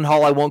mentioned Logan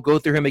Hall. I won't go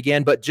through him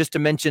again, but just to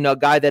mention a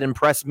guy that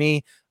impressed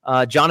me,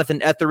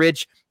 Jonathan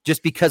Etheridge,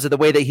 just because of the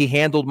way that he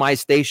handled my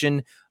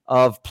station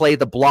of play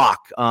the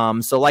block.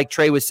 So like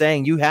Trey was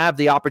saying, you have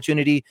the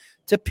opportunity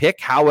to pick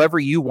however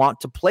you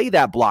want to play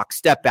that block.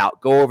 Step out,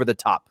 go over the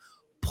top,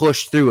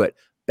 push through it,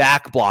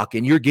 back block,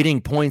 and you're getting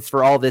points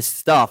for all this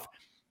stuff.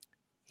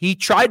 He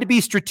tried to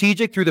be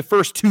strategic through the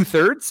first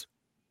 2/3.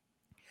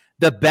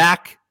 The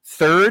back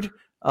third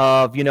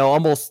of,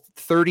 almost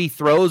 30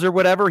 throws or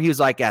whatever, he was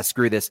like,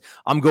 screw this.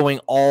 I'm going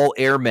all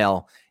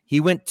airmail.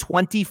 He went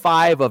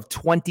 25 of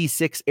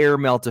 26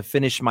 airmail to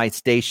finish my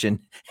station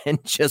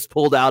and just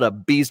pulled out a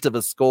beast of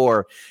a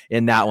score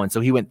in that one.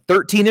 So he went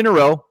 13 in a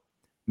row,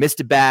 missed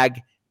a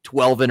bag,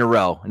 12 in a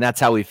row. And that's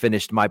how we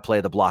finished my play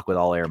of the block with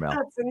all airmail.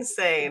 That's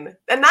insane.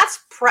 And that's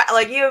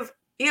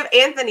you have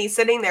Anthony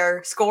sitting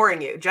there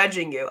scoring you,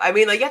 judging you. I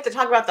mean, you have to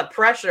talk about the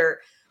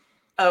pressure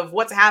of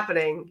what's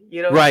happening,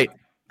 Right.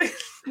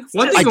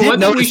 One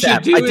thing we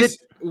should do is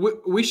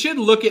we should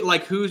look at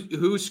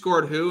who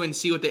scored who and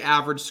see what the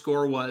average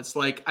score was.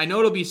 I know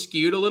it'll be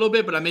skewed a little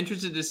bit, but I'm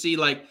interested to see,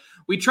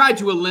 we tried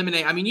to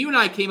eliminate. I mean, you and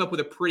I came up with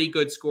a pretty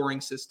good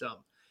scoring system.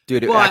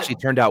 Dude, it actually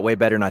turned out way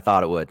better than I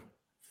thought it would.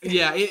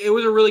 Yeah, it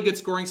was a really good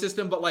scoring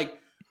system, but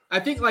I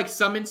think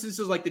some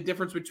instances, the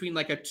difference between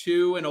a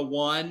 2 and a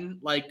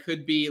 1,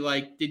 could be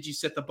did you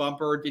set the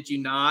bumper or did you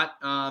not?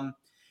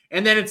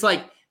 And then it's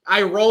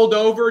I rolled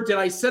over. Did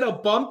I set a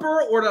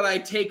bumper or did I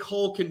take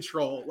hole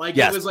control?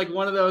 Yes. It was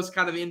one of those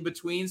kind of in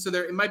between. So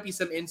it might be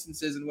some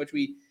instances in which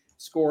we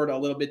scored a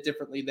little bit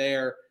differently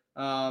there.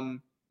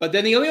 But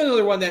then the only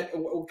other one that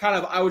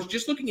I was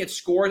just looking at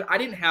scores. I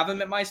didn't have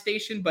him at my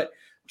station, but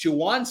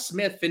Juwan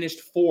Smith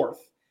finished 4th.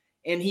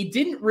 And he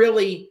didn't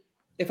really,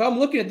 if I'm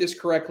looking at this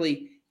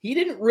correctly, he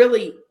didn't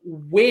really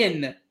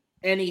win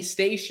any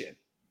station.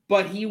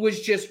 But he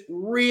was just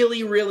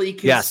really, really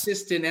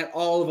consistent at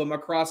all of them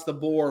across the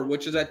board,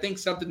 which is, I think,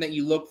 something that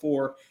you look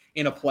for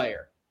in a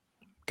player.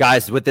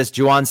 Guys, with this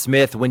Juwan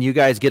Smith, when you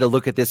guys get a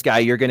look at this guy,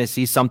 you're going to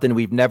see something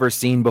we've never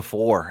seen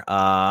before.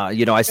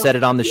 I said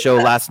it on the show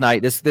last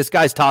night. This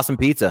guy's tossing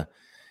pizza.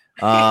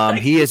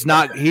 He's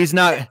not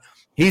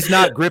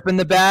gripping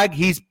the bag.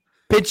 He's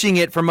pitching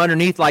it from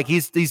underneath like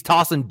he's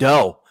tossing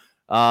dough.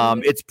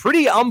 It's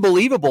pretty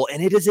unbelievable,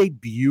 and it is a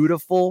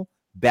beautiful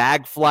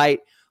bag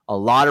flight. A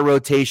lot of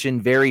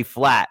rotation, very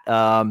flat.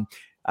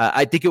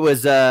 I think it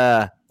was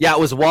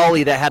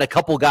Wally that had a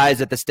couple guys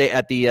at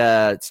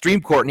the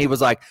stream court, and he was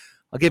like,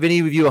 "I'll give any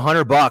of you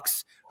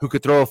 $100 who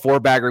could throw a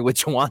 4-bagger with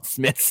Juwan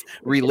Smith's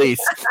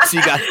release." So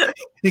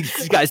you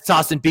guys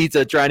tossing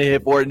pizza, trying to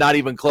hit for it, not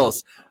even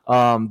close.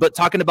 But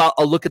talking about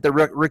a look at the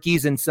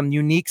rookies and some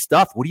unique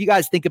stuff. What do you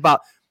guys think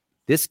about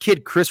this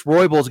kid? Chris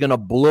Roybal is going to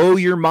blow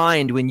your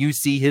mind when you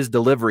see his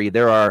delivery.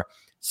 There are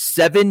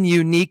 7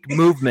 unique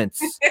movements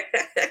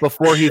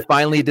before he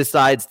finally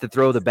decides to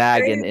throw the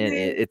bag, and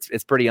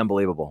it's pretty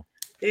unbelievable.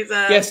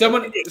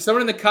 Someone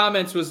in the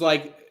comments was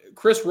like,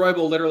 Chris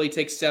Roybal literally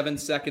takes 7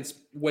 seconds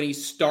when he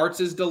starts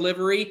his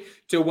delivery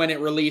to when it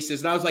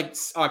releases. And I was like,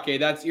 okay,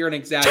 you're an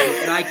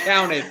exaggerate. And I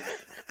counted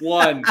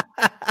 1,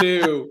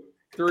 2,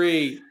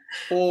 3,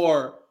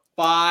 4,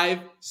 5,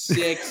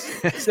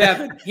 6,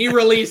 7. He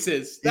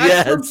releases.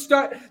 That's from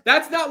start.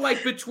 That's not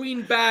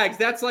between bags.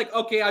 That's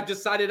okay, I've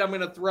decided I'm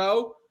going to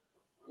throw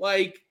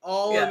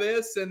all of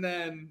this. And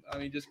then,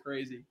 just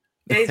crazy.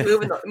 Yeah, he's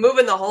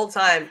moving the whole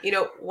time.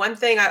 One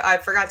thing I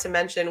forgot to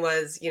mention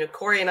was,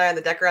 Corey and I on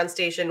the deck around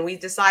station, we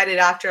decided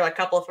after a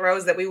couple of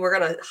throws that we were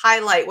going to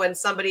highlight when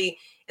somebody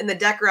in the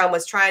deck around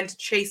was trying to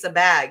chase a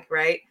bag,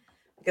 right?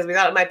 Because we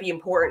thought it might be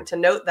important to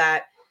note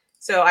that.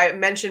 So I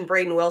mentioned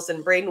Braden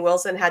Wilson. Braden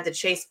Wilson had to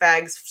chase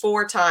bags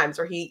 4 times,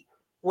 or he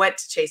went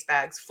to chase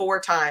bags 4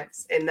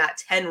 times in that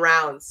 10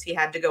 rounds. He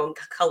had to go and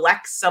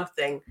collect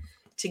something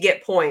to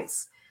get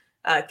points.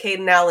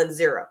 Caden Allen,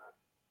 0.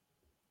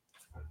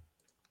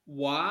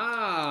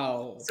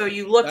 Wow. So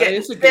you look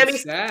at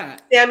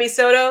Sammy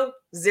Soto,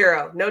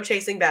 0. No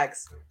chasing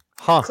bags.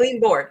 Clean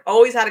board.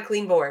 Always had a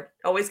clean board.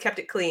 Always kept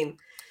it clean.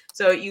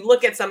 So you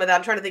look at some of that.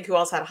 I'm trying to think who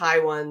else had high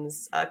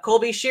ones.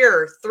 Colby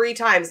Shearer, 3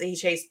 times that he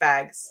chased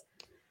bags.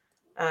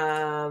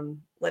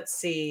 let's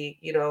see,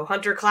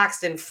 Hunter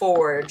Claxton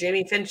 4,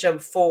 Jamie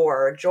Fincham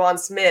 4, Juwan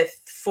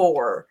Smith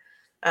 4.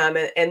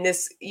 And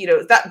this,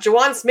 that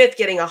Juwan Smith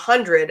getting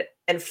 100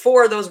 and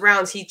 4 of those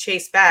rounds he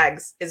chased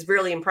bags is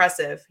really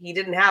impressive. He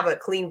didn't have a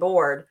clean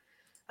board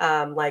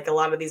like a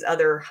lot of these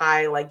other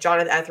high, like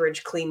Jonathan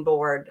Etheridge clean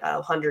board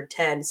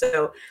 110.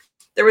 So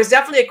there was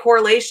definitely a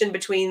correlation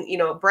between,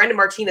 Brandon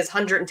Martinez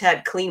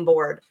 110 clean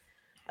board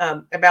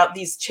about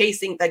these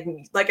chasing,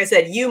 like I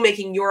said, you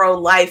making your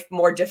own life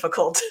more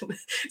difficult.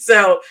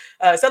 So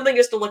something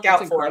just to look out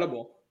for.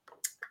 Incredible.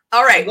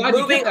 All right, I'm glad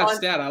moving you kept that on.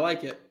 stat. I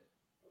like it.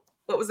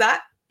 What was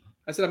that?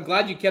 I said I'm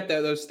glad you kept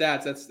those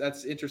stats.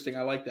 That's interesting.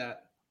 I like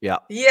that. Yeah,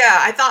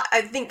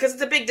 I think because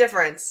it's a big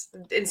difference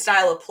in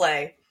style of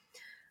play.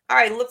 All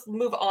right, let's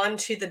move on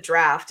to the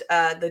draft.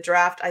 The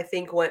draft, I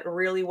think, went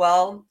really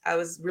well. I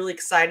was really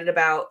excited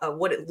about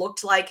what it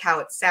looked like, how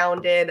it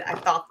sounded. I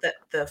thought that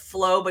the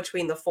flow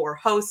between the 4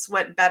 hosts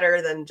went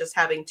better than just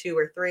having 2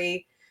 or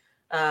 3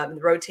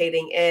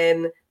 rotating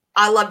in.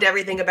 I loved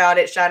everything about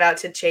it. Shout out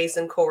to Chase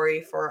and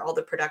Corey for all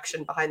the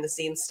production behind the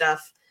scenes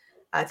stuff.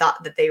 I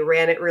thought that they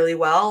ran it really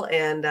well.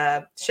 And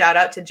shout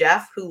out to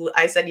Jeff, who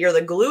I said, you're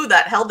the glue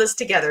that held us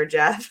together,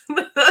 Jeff.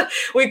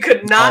 We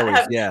could not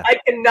I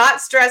cannot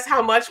stress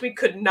how much we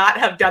could not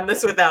have done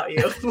this without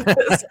you.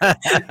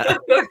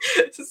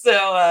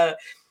 So,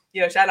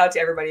 shout out to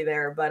everybody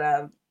there.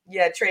 But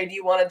Trey, do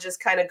you want to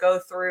just kind of go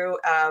through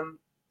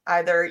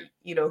either,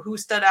 who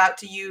stood out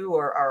to you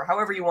or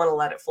however you want to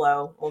let it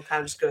flow? We'll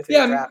kind of just go through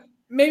the draft.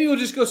 Maybe we'll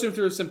just go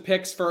through some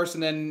picks first,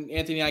 and then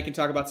Anthony and I can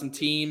talk about some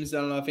teams.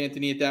 I don't know if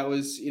Anthony, if that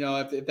was,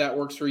 if that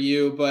works for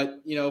you, but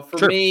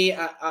for me,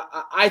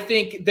 I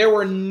think there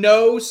were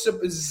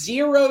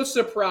zero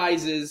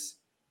surprises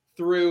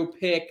through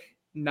pick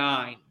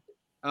 9.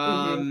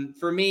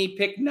 For me,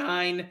 pick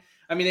 9.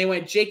 I mean, they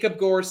went Jacob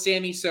Gore,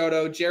 Sammy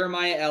Soto,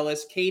 Jeremiah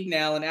Ellis, Caden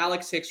Allen,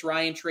 Alex Hicks,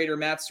 Ryan Trader,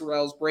 Matt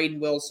Sorrells, Braden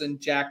Wilson,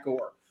 Jack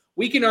Gore.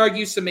 We can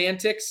argue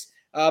semantics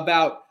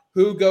about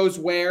who goes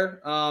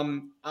where.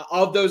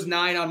 Of those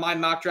 9 on my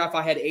mock draft,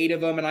 I had 8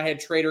 of them, and I had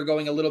Trader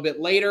going a little bit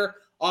later.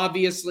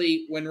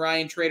 Obviously, when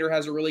Ryan Trader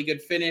has a really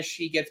good finish,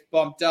 he gets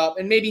bumped up,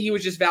 and maybe he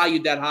was just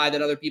valued that high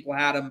that other people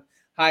had him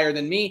higher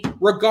than me.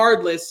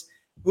 Regardless,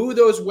 who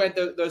those went,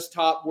 those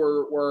top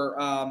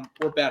were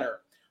better.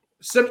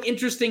 Some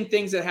interesting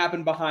things that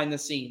happened behind the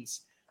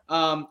scenes.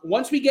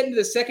 Once we get into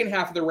the second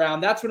half of the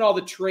round, that's when all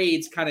the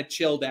trades kind of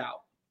chilled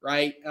out,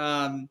 right?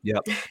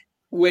 Yep.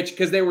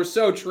 Because they were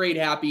so trade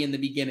happy in the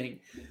beginning.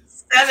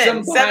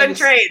 Seven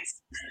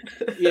trades.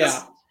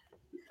 Yeah.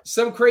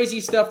 Some crazy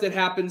stuff that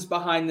happens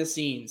behind the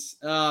scenes.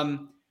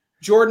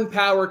 Jordan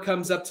Power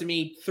comes up to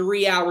me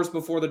 3 hours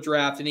before the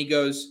draft, and he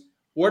goes,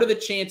 what are the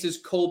chances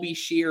Colby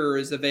Shearer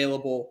is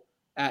available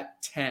at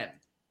 10?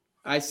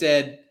 I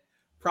said,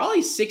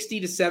 probably 60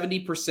 to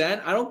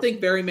 70%. I don't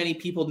think very many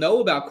people know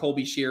about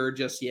Colby Shearer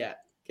just yet.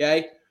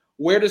 Okay.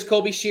 Where does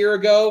Colby Shearer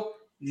go?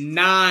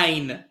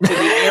 9 to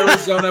the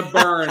Arizona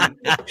Burn.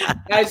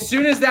 As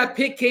soon as that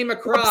pick came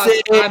across,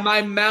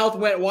 my mouth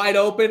went wide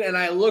open, and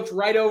I looked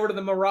right over to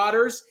the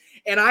Marauders,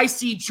 and I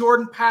see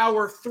Jordan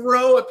Power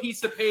throw a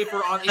piece of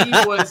paper on. He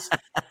was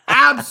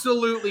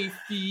absolutely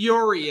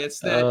furious.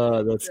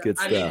 That's good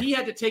stuff. I mean, he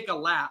had to take a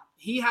lap.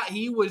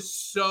 He was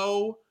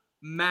so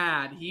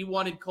mad. He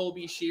wanted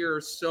Colby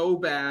Shearer so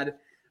bad.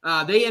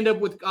 They end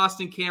up with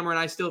Austin Cameron.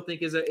 I still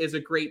think is a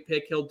great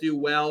pick. He'll do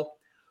well.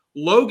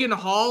 Logan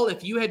Hall,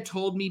 if you had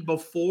told me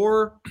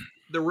before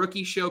the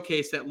rookie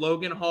showcase that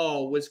Logan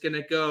Hall was going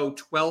to go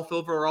 12th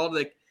overall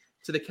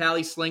to the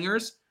Cali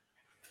Slingers,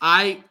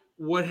 I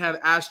would have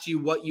asked you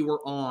what you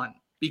were on,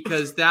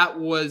 because that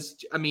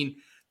was,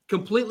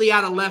 completely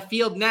out of left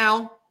field.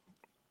 Now,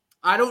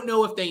 I don't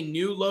know if they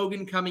knew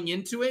Logan coming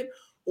into it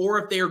or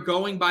if they are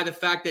going by the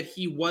fact that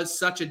he was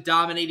such a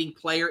dominating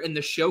player in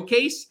the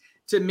showcase.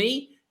 To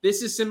me,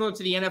 this is similar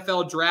to the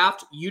NFL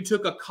draft. You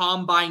took a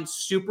combine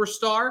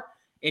superstar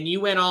and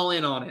you went all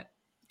in on it,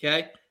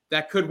 okay?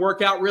 That could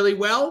work out really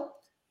well.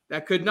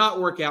 That could not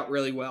work out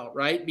really well,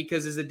 right?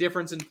 Because there's a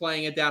difference in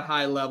playing at that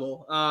high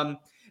level.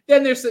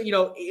 Then there's,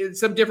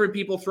 some different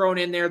people thrown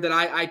in there that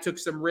I took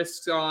some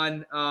risks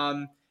on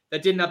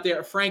that didn't up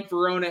there. Frank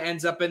Verona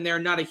ends up in there,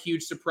 not a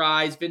huge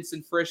surprise.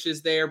 Vincent Frisch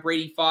is there.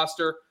 Brady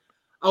Foster.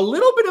 A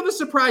little bit of a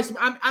surprise.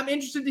 I'm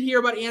interested to hear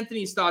about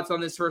Anthony's thoughts on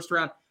this first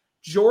round.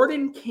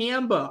 Jordan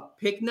Kamba,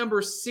 pick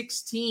number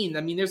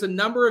 16. There's a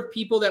number of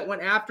people that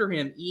went after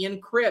him.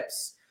 Ian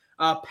Cripps,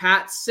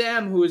 Pat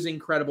Sem, who is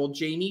incredible,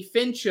 Jamie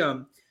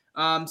Fincham,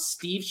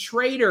 Steve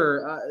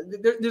Schrader.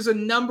 There's a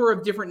number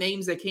of different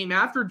names that came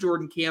after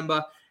Jordan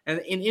Kamba.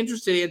 And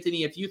interested,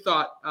 Anthony, if you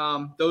thought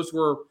those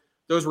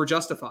were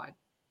justified.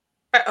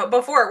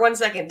 Before, 1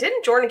 second.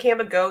 Didn't Jordan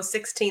Kamba go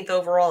 16th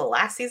overall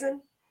last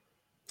season?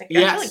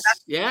 Yes.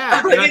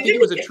 Yeah. And I think it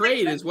was a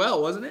trade as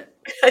well, wasn't it?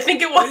 I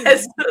think it was.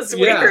 It was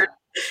weird.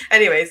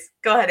 Anyways,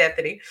 go ahead,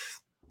 Anthony.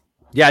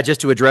 Yeah, just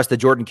to address the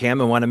Jordan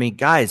Kamba one.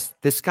 Guys,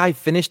 this guy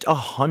finished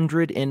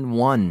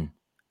 101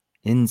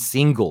 in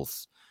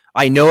singles.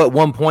 I know at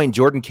one point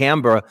Jordan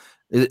Kamba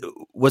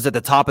was at the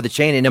top of the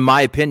chain, and in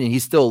my opinion,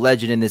 he's still a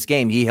legend in this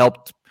game. He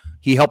helped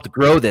He helped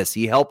grow this.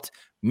 He helped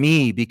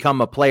me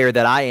become a player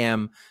that I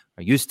am.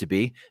 I used to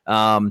be.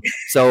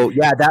 So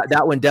yeah,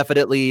 that one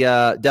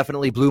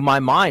definitely blew my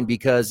mind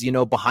because,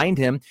 behind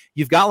him,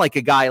 you've got like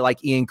a guy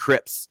like Ian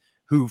Cripps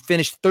who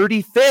finished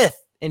 35th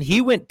and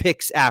he went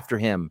picks after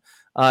him.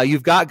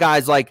 You've got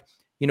guys like,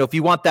 if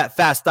you want that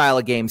fast style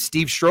of game,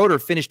 Steve Schroeder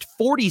finished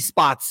 40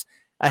 spots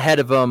ahead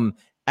of him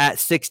at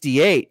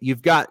 68.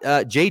 You've got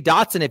Jay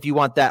Dotson, if you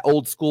want that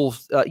old school,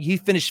 he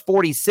finished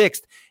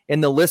 46th.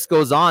 And the list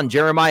goes on.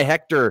 Jeremiah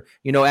Hector,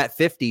 at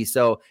 50.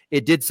 So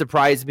it did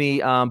surprise me.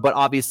 But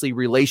obviously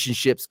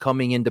relationships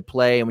coming into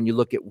play. And when you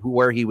look at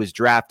where he was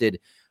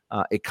drafted,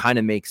 it kind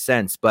of makes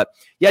sense. But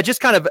yeah,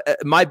 just kind of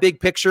my big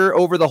picture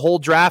over the whole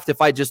draft, if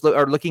I just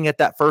are looking at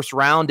that first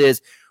round,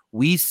 is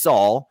we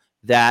saw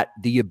that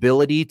the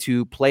ability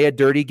to play a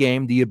dirty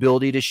game, the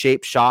ability to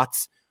shape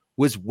shots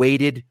was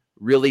weighted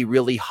really,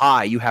 really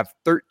high. You have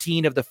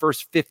 13 of the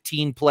first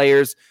 15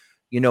 players,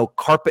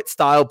 carpet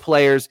style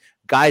players,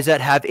 guys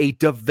that have a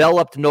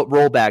developed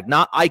roll bag.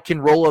 Not I can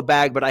roll a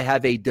bag, but I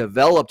have a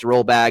developed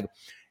roll bag.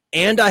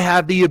 And I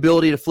have the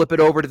ability to flip it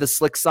over to the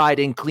slick side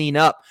and clean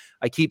up.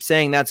 I keep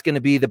saying that's going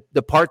to be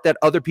the part that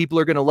other people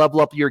are going to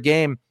level up your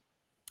game.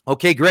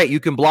 Okay, great. You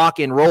can block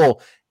and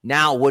roll.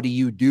 Now, what do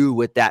you do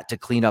with that to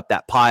clean up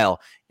that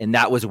pile? And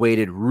that was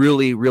weighted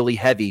really, really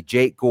heavy.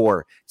 Jake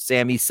Gore,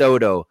 Sammy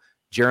Soto,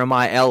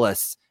 Jeremiah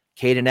Ellis,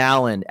 Caden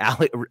Allen,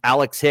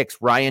 Alex Hicks,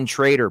 Ryan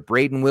Trader,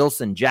 Braden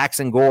Wilson,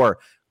 Jackson Gore,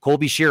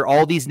 Colby Shear,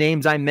 all these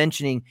names I'm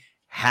mentioning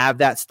have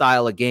that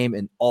style of game,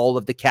 and all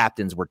of the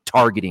captains were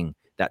targeting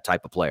that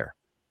type of player.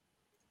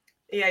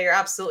 Yeah, you're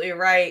absolutely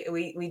right.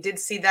 We did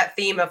see that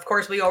theme. Of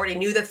course, we already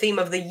knew the theme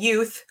of the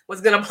youth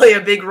was going to play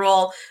a big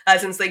role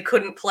since they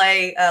couldn't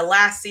play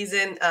last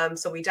season.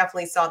 So we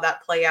definitely saw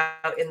that play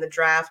out in the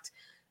draft.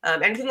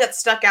 Anything that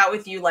stuck out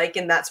with you, like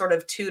in that sort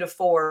of 2 to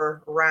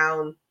 4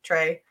 round,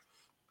 Trey?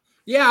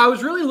 Yeah, I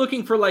was really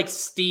looking for like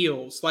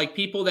steals, like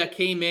people that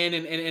came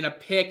in a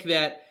pick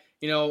that,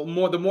 the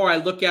more I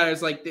look at it,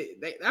 it's like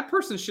that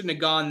person shouldn't have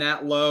gone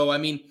that low. I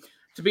mean,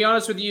 to be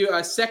honest with you,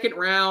 a second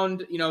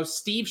round,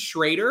 Steve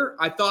Schrader,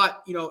 I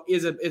thought,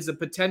 is a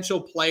potential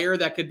player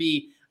that could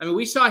be. I mean,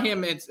 we saw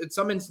him at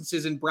some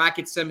instances in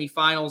bracket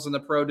semifinals in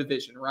the pro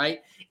division, right?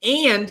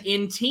 And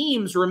in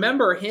teams,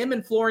 remember him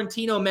and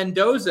Florentino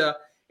Mendoza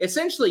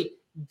essentially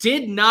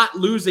did not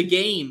lose a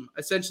game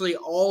essentially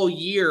all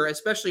year,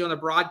 especially on the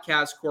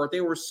broadcast court. They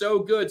were so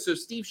good. So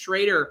Steve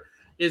Schrader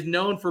is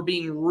known for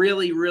being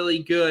really, really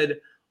good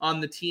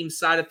on the team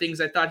side of things.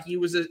 I thought he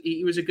was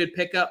a good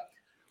pickup.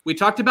 We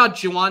talked about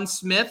Juwan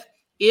Smith.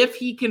 If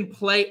he can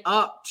play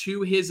up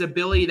to his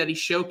ability that he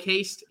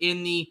showcased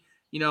in the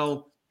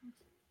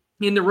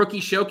rookie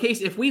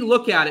showcase, if we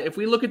look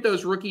at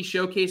those rookie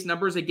showcase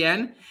numbers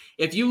again,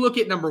 if you look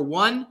at number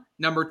 1,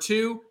 number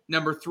 2,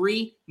 number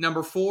 3,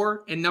 number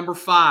 4, and number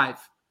 5,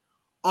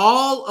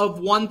 all of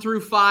 1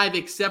 through 5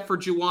 except for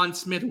Juwan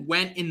Smith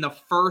went in the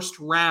first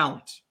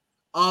round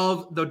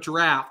of the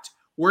draft.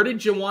 Where did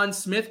Juwan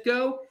Smith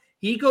go?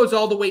 He goes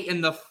all the way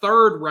in the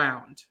 3rd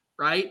round,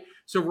 right?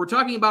 So if we're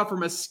talking about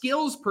from a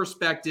skills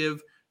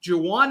perspective,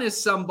 Juwan is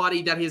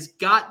somebody that has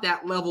got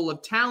that level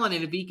of talent,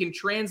 and if he can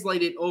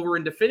translate it over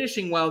into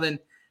finishing well, then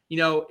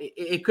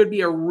it could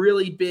be a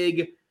really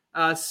big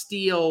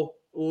steal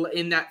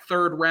in that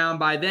 3rd round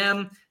by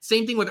them.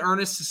 Same thing with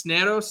Ernest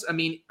Cisneros. I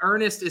mean,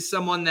 Ernest is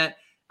someone that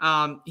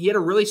he had a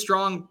really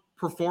strong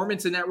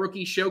performance in that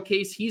rookie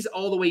showcase. He's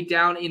all the way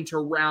down into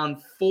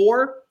round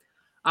 4.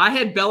 I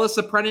had Bella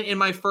Suprenant in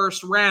my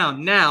 1st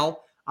round. Now,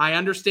 I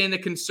understand the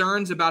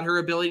concerns about her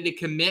ability to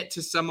commit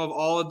to some of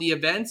all of the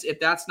events. If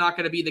that's not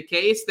going to be the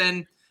case,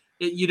 then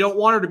you don't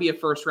want her to be a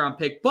 1st-round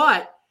pick.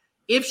 But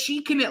if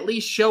she can at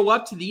least show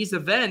up to these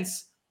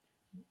events,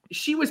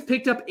 she was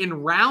picked up in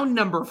round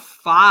number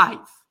 5.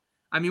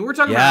 I mean, we're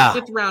talking about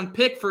a 5th-round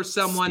pick for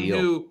someone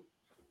who,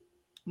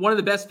 one of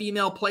the best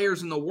female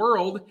players in the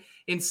world,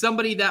 and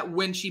somebody that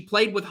when she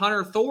played with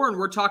Hunter Thorne,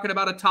 we're talking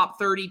about a top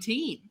 30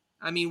 team.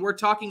 I mean, we're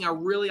talking a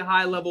really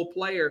high-level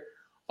player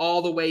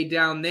all the way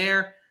down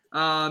there.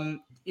 A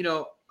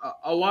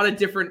lot of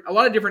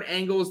different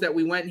angles that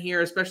we went here,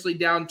 especially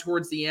down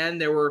towards the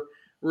end. There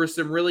were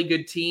some really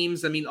good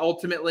teams. I mean,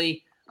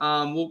 ultimately,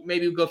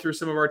 we'll go through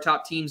some of our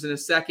top teams in a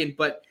second,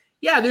 but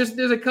yeah,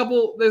 there's a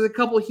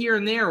couple here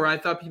and there where I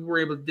thought people were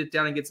able to dip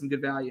down and get some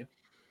good value.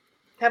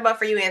 How about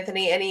for you,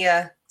 Anthony? Any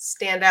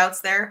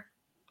standouts there?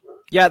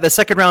 Yeah, the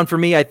 2nd round for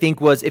me, I think,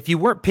 was if you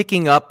weren't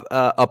picking up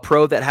a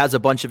pro that has a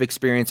bunch of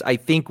experience, I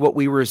think what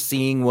we were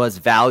seeing was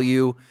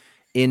value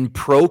in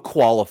pro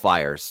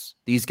qualifiers.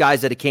 These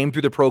guys that came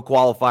through the pro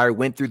qualifier,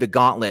 went through the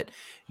gauntlet,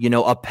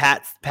 a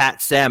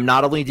Pat Sem,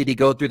 not only did he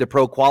go through the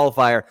pro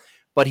qualifier,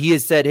 but he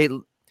has said, hey,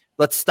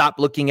 let's stop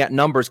looking at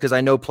numbers because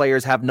I know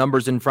players have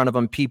numbers in front of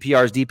them,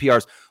 PPRs,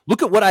 DPRs.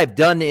 Look at what I've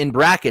done in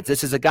brackets.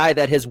 This is a guy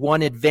that has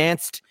won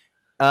advanced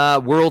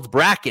world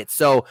brackets.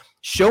 So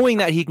showing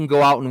that he can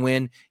go out and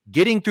win,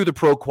 getting through the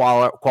pro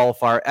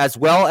qualifier, as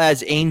well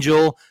as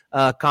Angel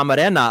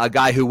Camarena, a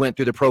guy who went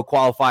through the pro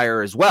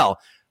qualifier as well.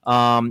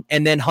 And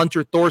then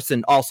Hunter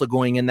Thorson also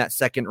going in that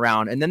second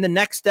round. And then the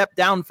next step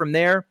down from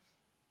there,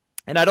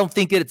 and I don't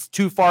think it's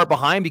too far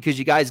behind because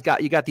you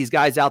got these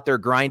guys out there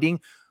grinding,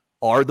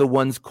 are the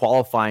ones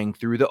qualifying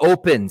through the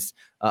opens.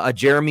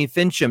 Jeremy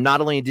Fincham,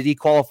 not only did he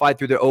qualify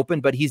through the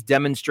open, but he's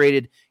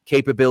demonstrated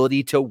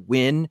capability to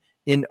win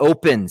in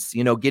opens,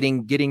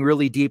 getting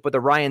really deep with a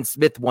Ryan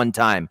Smith one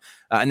time.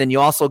 And then you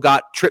also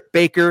got Trip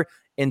Baker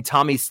and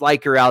Tommy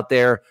Sliker out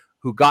there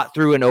who got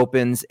through in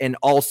opens. And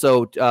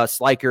also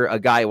Sliker, a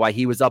guy, why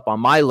he was up on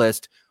my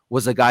list,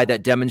 was a guy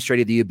that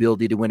demonstrated the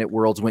ability to win at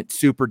Worlds, went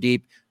super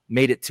deep,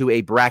 made it to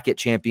a bracket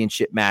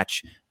championship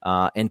match,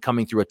 and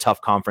coming through a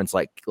tough conference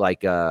like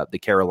the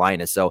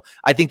Carolinas. So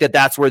I think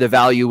that's where the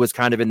value was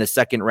kind of in the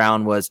second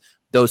round, was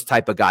those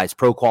type of guys,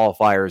 pro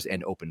qualifiers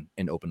and open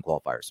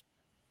qualifiers.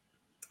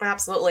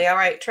 Absolutely. All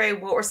right, Trey,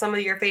 what were some of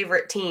your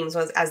favorite teams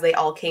as they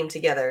all came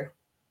together?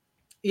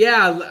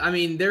 Yeah, I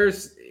mean,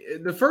 there's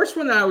the first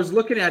one that I was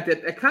looking at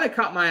that kind of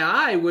caught my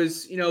eye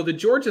was, the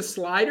Georgia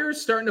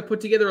Sliders starting to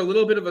put together a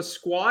little bit of a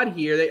squad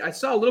here. I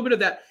saw a little bit of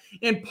that,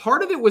 and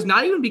part of it was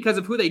not even because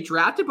of who they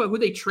drafted, but who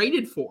they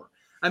traded for.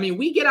 I mean,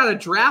 we get out of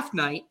draft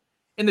night,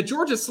 and the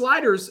Georgia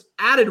Sliders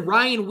added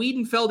Ryan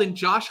Wiedenfeld and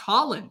Josh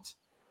Holland.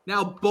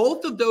 Now,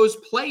 both of those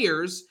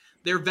players,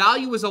 their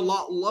value was a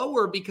lot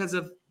lower because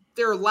of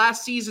their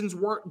last seasons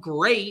weren't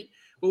great.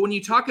 But when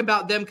you talk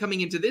about them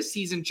coming into this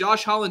season,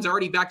 Josh Holland's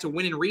already back to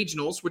winning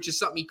regionals, which is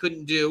something he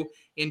couldn't do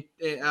in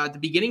the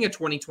beginning of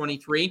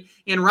 2023.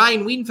 And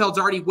Ryan Wiedenfeld's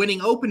already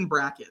winning open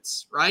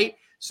brackets, right?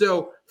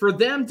 So for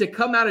them to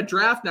come out of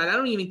draft night, I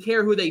don't even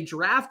care who they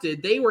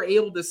drafted. They were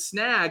able to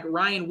snag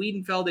Ryan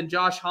Wiedenfeld and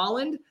Josh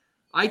Holland.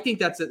 I think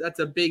that's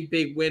a big,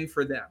 big win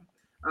for them.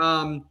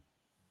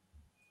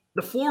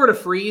 The Florida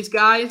Freeze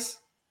guys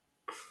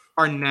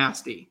are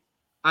nasty.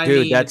 I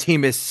mean, that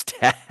team is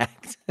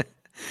stacked.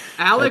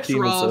 Alex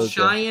Rawls,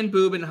 Cheyenne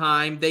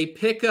Bubenheim, they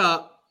pick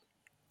up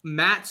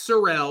Matt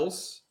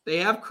Sorrells. They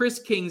have Chris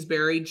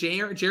Kingsbury,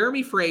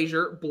 Jeremy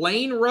Frazier,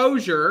 Blaine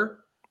Rozier,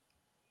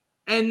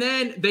 and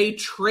then they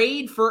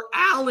trade for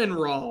Alan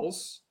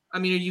Rawls. I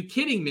mean, are you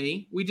kidding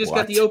me? We just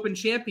got the Open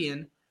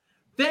champion.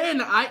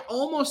 Then I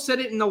almost said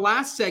it in the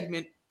last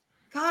segment.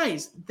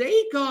 Guys,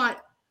 they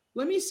got,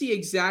 let me see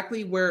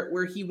exactly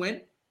where he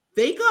went.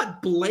 They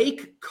got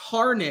Blake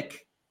Karnick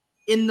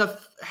in the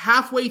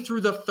halfway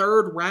through the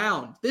third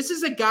round. This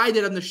is a guy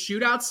that on the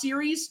shootout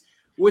series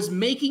was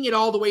making it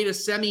all the way to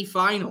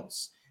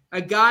semifinals.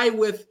 A guy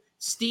with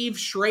Steve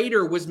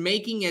Schrader was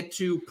making it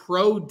to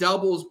pro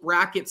doubles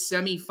bracket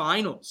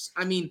semifinals.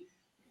 I mean,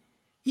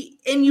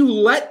 you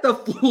let the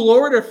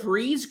Florida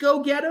Freeze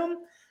go get him?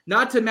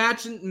 Not to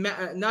mention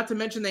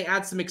they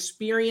add some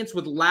experience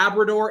with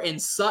Labrador and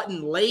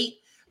Sutton late.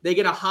 They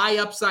get a high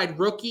upside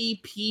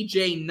rookie,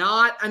 PJ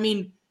Knott. I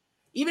mean,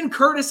 even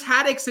Curtis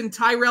Haddix and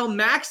Tyrell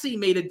Maxey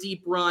made a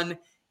deep run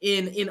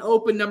in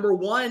open number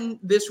one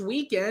this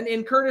weekend,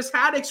 and Curtis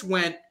Haddix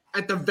went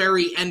at the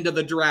very end of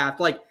the draft.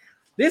 Like,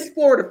 this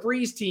Florida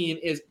Freeze team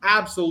is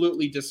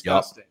absolutely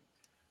disgusting.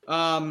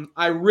 Yep.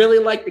 I really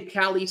like the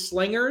Cali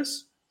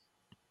Slingers.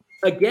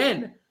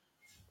 Again,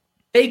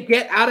 they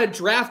get out of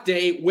draft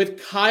day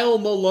with Kyle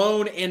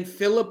Malone and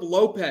Philip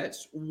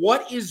Lopez.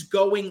 What is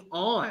going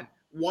on?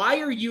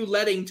 Why are you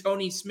letting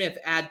Tony Smith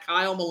add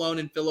Kyle Malone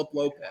and Philip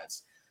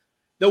Lopez?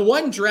 The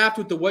one draft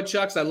with the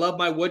Woodchucks, I love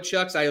my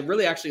Woodchucks. I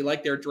really actually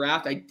like their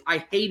draft.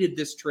 I hated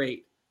this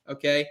trade,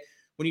 okay?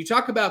 When you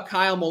talk about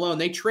Kyle Malone,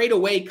 they trade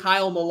away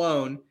Kyle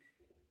Malone,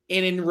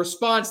 and in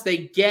response, they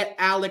get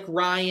Alec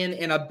Ryan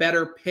and a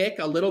better pick,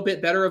 a little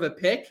bit better of a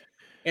pick.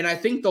 And I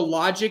think the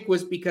logic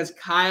was because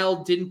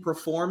Kyle didn't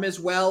perform as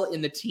well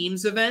in the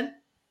teams event.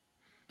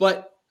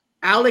 But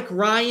Alec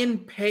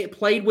Ryan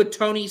played with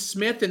Tony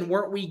Smith, and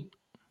weren't we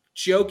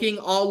joking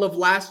all of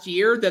last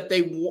year that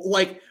they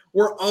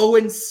were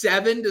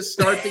 0-7 to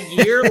start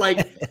the year?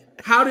 Like,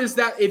 how does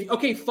that?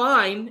 Okay,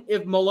 fine.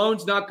 If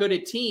Malone's not good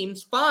at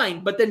teams,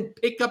 fine. But then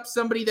pick up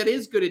somebody that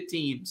is good at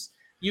teams.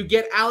 You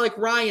get Alec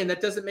Ryan. That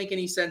doesn't make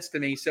any sense to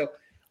me. So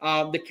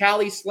the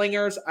Cali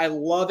Slingers, I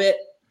love it.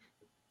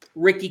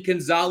 Ricky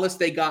Gonzalez,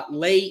 they got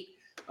late.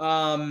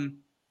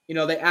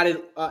 They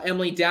added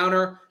Emily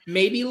Downer.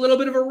 Maybe a little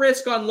bit of a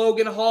risk on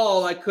Logan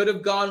Hall. I could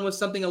have gone with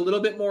something a little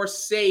bit more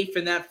safe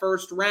in that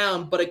first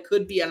round, but it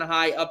could be a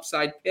high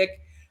upside pick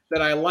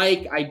that I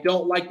like. I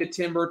don't like the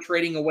Timber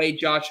trading away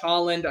Josh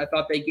Holland. I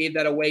thought they gave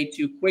that away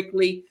too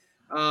quickly.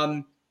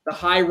 The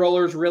High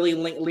Rollers really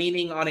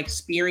leaning on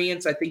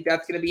experience. I think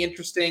that's going to be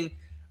interesting.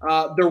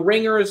 The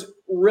Ringers,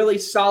 really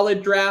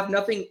solid draft.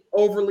 Nothing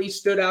overly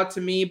stood out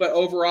to me, but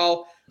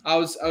overall, I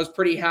was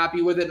pretty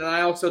happy with it. And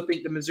I also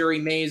think the Missouri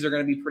Mays are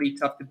going to be pretty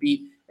tough to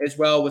beat as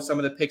well with some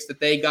of the picks that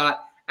they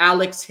got.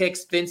 Alex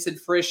Hicks, Vincent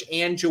Frisch,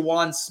 and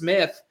Jawan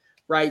Smith,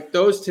 right?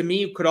 Those to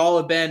me could all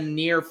have been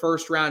near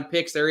first round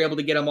picks. They were able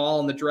to get them all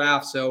in the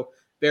draft. So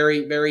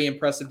very, very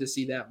impressive to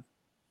see them.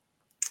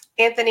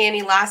 Anthony,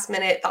 any last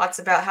minute thoughts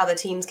about how the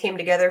teams came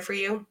together for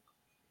you?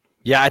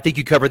 Yeah, I think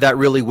you covered that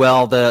really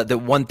well.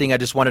 The one thing I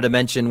just wanted to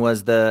mention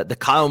was the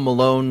Kyle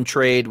Malone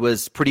trade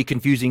was pretty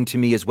confusing to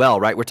me as well,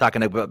 right? We're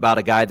talking about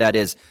a guy that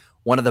is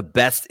one of the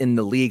best in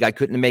the league. I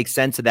couldn't make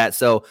sense of that.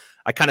 So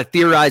I kind of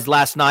theorized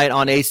last night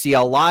on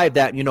ACL Live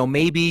that,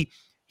 maybe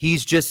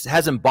he's just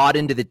hasn't bought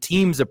into the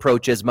team's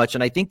approach as much.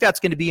 And I think that's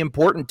going to be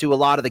important to a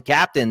lot of the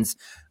captains,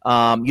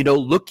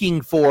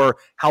 looking for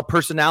how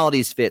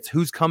personalities fits,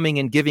 who's coming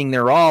and giving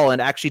their all. And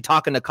actually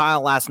talking to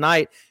Kyle last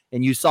night,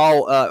 and you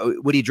saw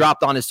what he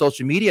dropped on his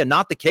social media,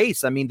 not the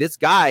case. I mean, this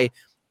guy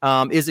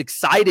is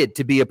excited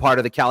to be a part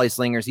of the Cali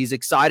Slingers. He's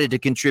excited to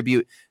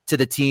contribute to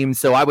the team.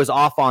 So I was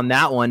off on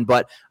that one,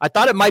 but I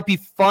thought it might be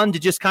fun to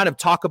just kind of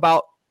talk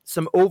about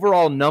some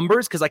overall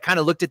numbers, because I kind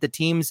of looked at the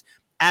teams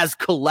as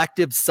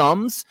collective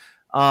sums.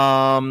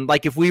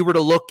 Like if we were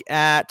to look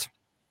at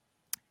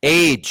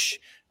age,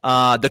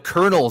 the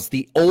Colonels,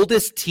 the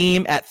oldest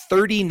team at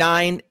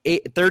 39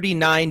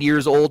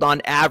 years old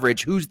on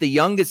average. Who's the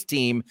youngest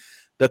team?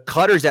 The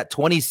Cutters at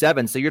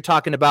 27. So you're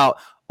talking about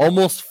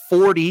almost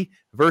 40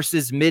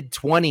 versus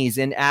mid-20s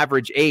in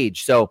average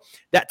age. So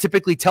that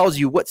typically tells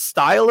you what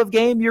style of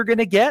game you're going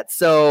to get.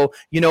 So,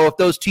 if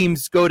those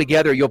teams go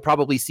together, you'll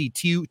probably see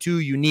two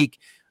unique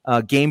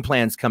game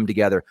plans come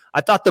together.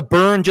 I thought the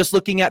Burn, just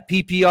looking at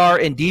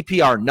PPR and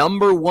DPR,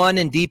 number 1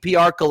 in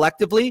DPR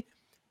collectively,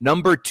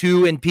 number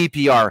 2 in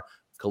PPR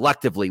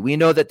collectively. We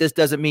know that this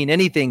doesn't mean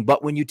anything,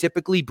 but when you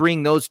typically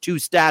bring those two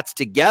stats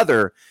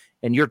together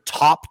and you're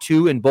top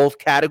 2 in both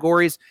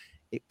categories,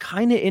 it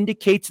kind of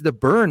indicates the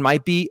Burn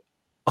might be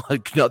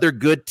another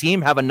good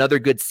team, have another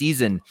good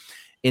season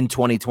in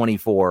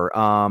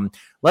 2024.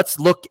 Let's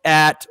look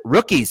at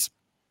rookies.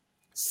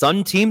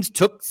 Some teams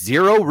took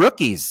 0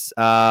 rookies.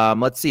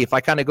 Let's see if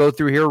I kind of go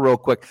through here real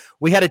quick.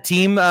 We had a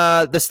team,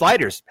 the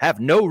Sliders have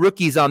no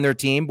rookies on their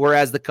team,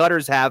 whereas the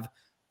Cutters have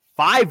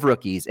 5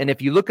 rookies. And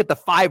if you look at the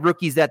 5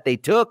 rookies that they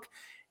took,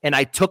 and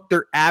I took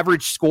their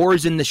average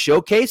scores in the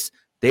showcase,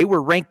 they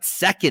were ranked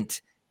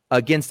second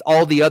against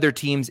all the other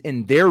teams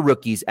in their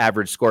rookies'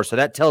 average score. So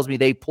that tells me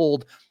they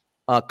pulled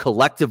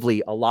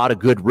collectively a lot of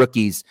good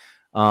rookies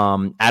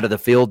out of the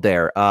field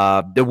there.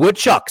 The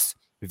Woodchucks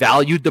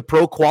valued the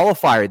pro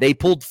qualifier. They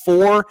pulled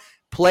 4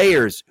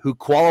 players who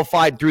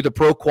qualified through the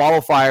pro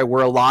qualifier,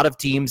 where a lot of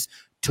teams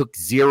took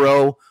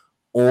 0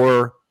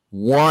 or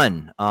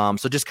 1.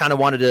 So just kind of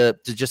wanted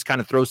to just kind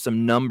of throw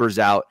some numbers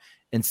out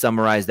and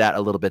summarize that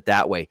a little bit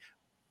that way.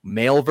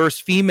 Male versus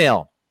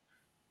female.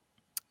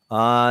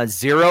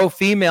 0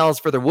 females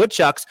for the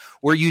Woodchucks,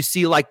 where you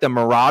see like the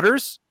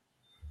Marauders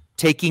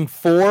taking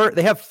 4.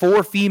 They have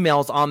 4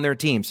 females on their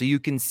team. So you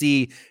can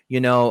see,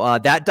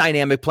 that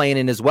dynamic playing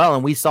in as well.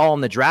 And we saw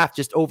in the draft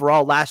just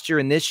overall last year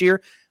and this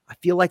year, I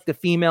feel like the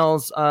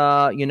females,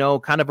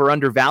 kind of are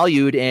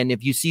undervalued. And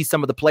if you see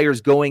some of the players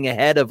going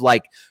ahead of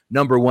like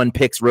number 1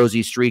 picks,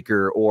 Rosie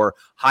Streaker, or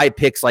high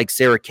picks like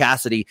Sarah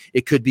Cassidy,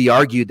 it could be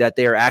argued that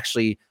they're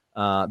actually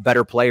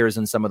better players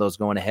than some of those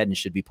going ahead and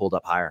should be pulled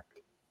up higher.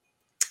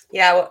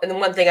 Yeah, and the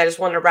one thing I just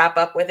wanted to wrap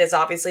up with is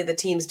obviously the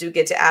teams do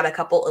get to add a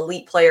couple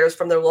elite players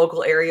from their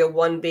local area,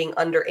 one being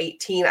under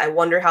 18. I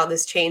wonder how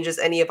this changes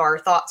any of our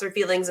thoughts or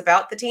feelings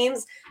about the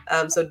teams.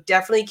 So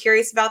definitely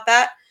curious about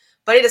that.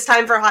 But it is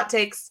time for hot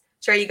takes.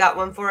 Trey, you got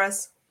one for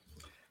us?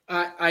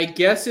 I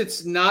guess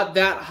it's not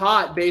that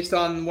hot based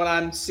on what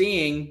I'm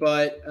seeing,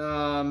 but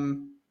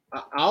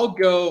I'll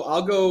go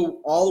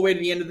all the way to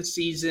the end of the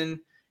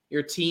season.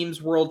 Your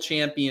team's world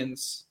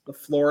champions, the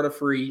Florida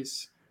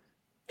Freeze.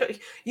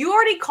 You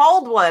already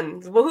called one.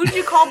 Well, who did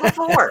you call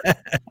before?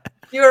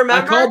 You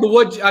remember? I called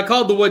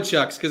the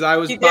Woodchucks because I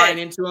was buying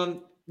into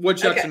them.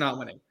 Woodchucks are not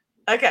winning.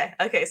 Okay.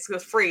 So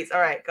Freeze. All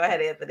right. Go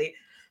ahead, Anthony.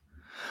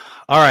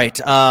 All right.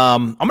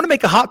 I'm going to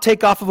make a hot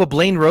take off of a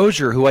Blaine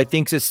Rozier, who I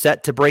think is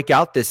set to break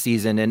out this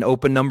season, and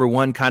open number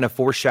 1 kind of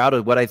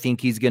foreshadowed what I think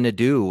he's going to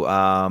do.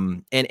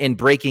 And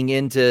breaking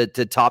into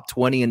top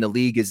 20 in the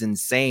league is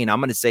insane.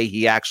 I'm going to say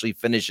he actually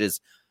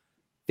finishes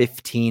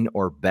 15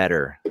 or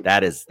better.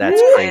 That's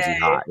crazy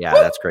hot. Yeah,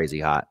 that's crazy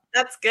hot.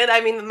 That's good.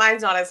 I mean,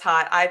 mine's not as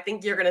hot. I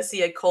think you're going to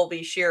see a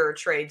Colby Shearer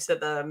trade to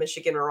the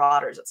Michigan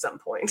Marauders at some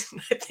point.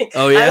 I think.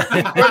 Oh yeah,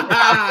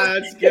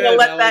 that's good. Gonna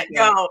let that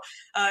go.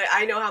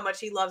 I know how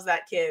much he loves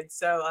that kid,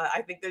 so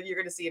I think that you're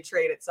going to see a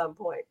trade at some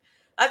point.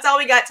 That's all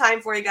we got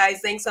time for, you guys.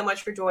 Thanks so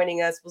much for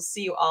joining us. We'll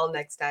see you all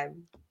next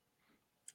time.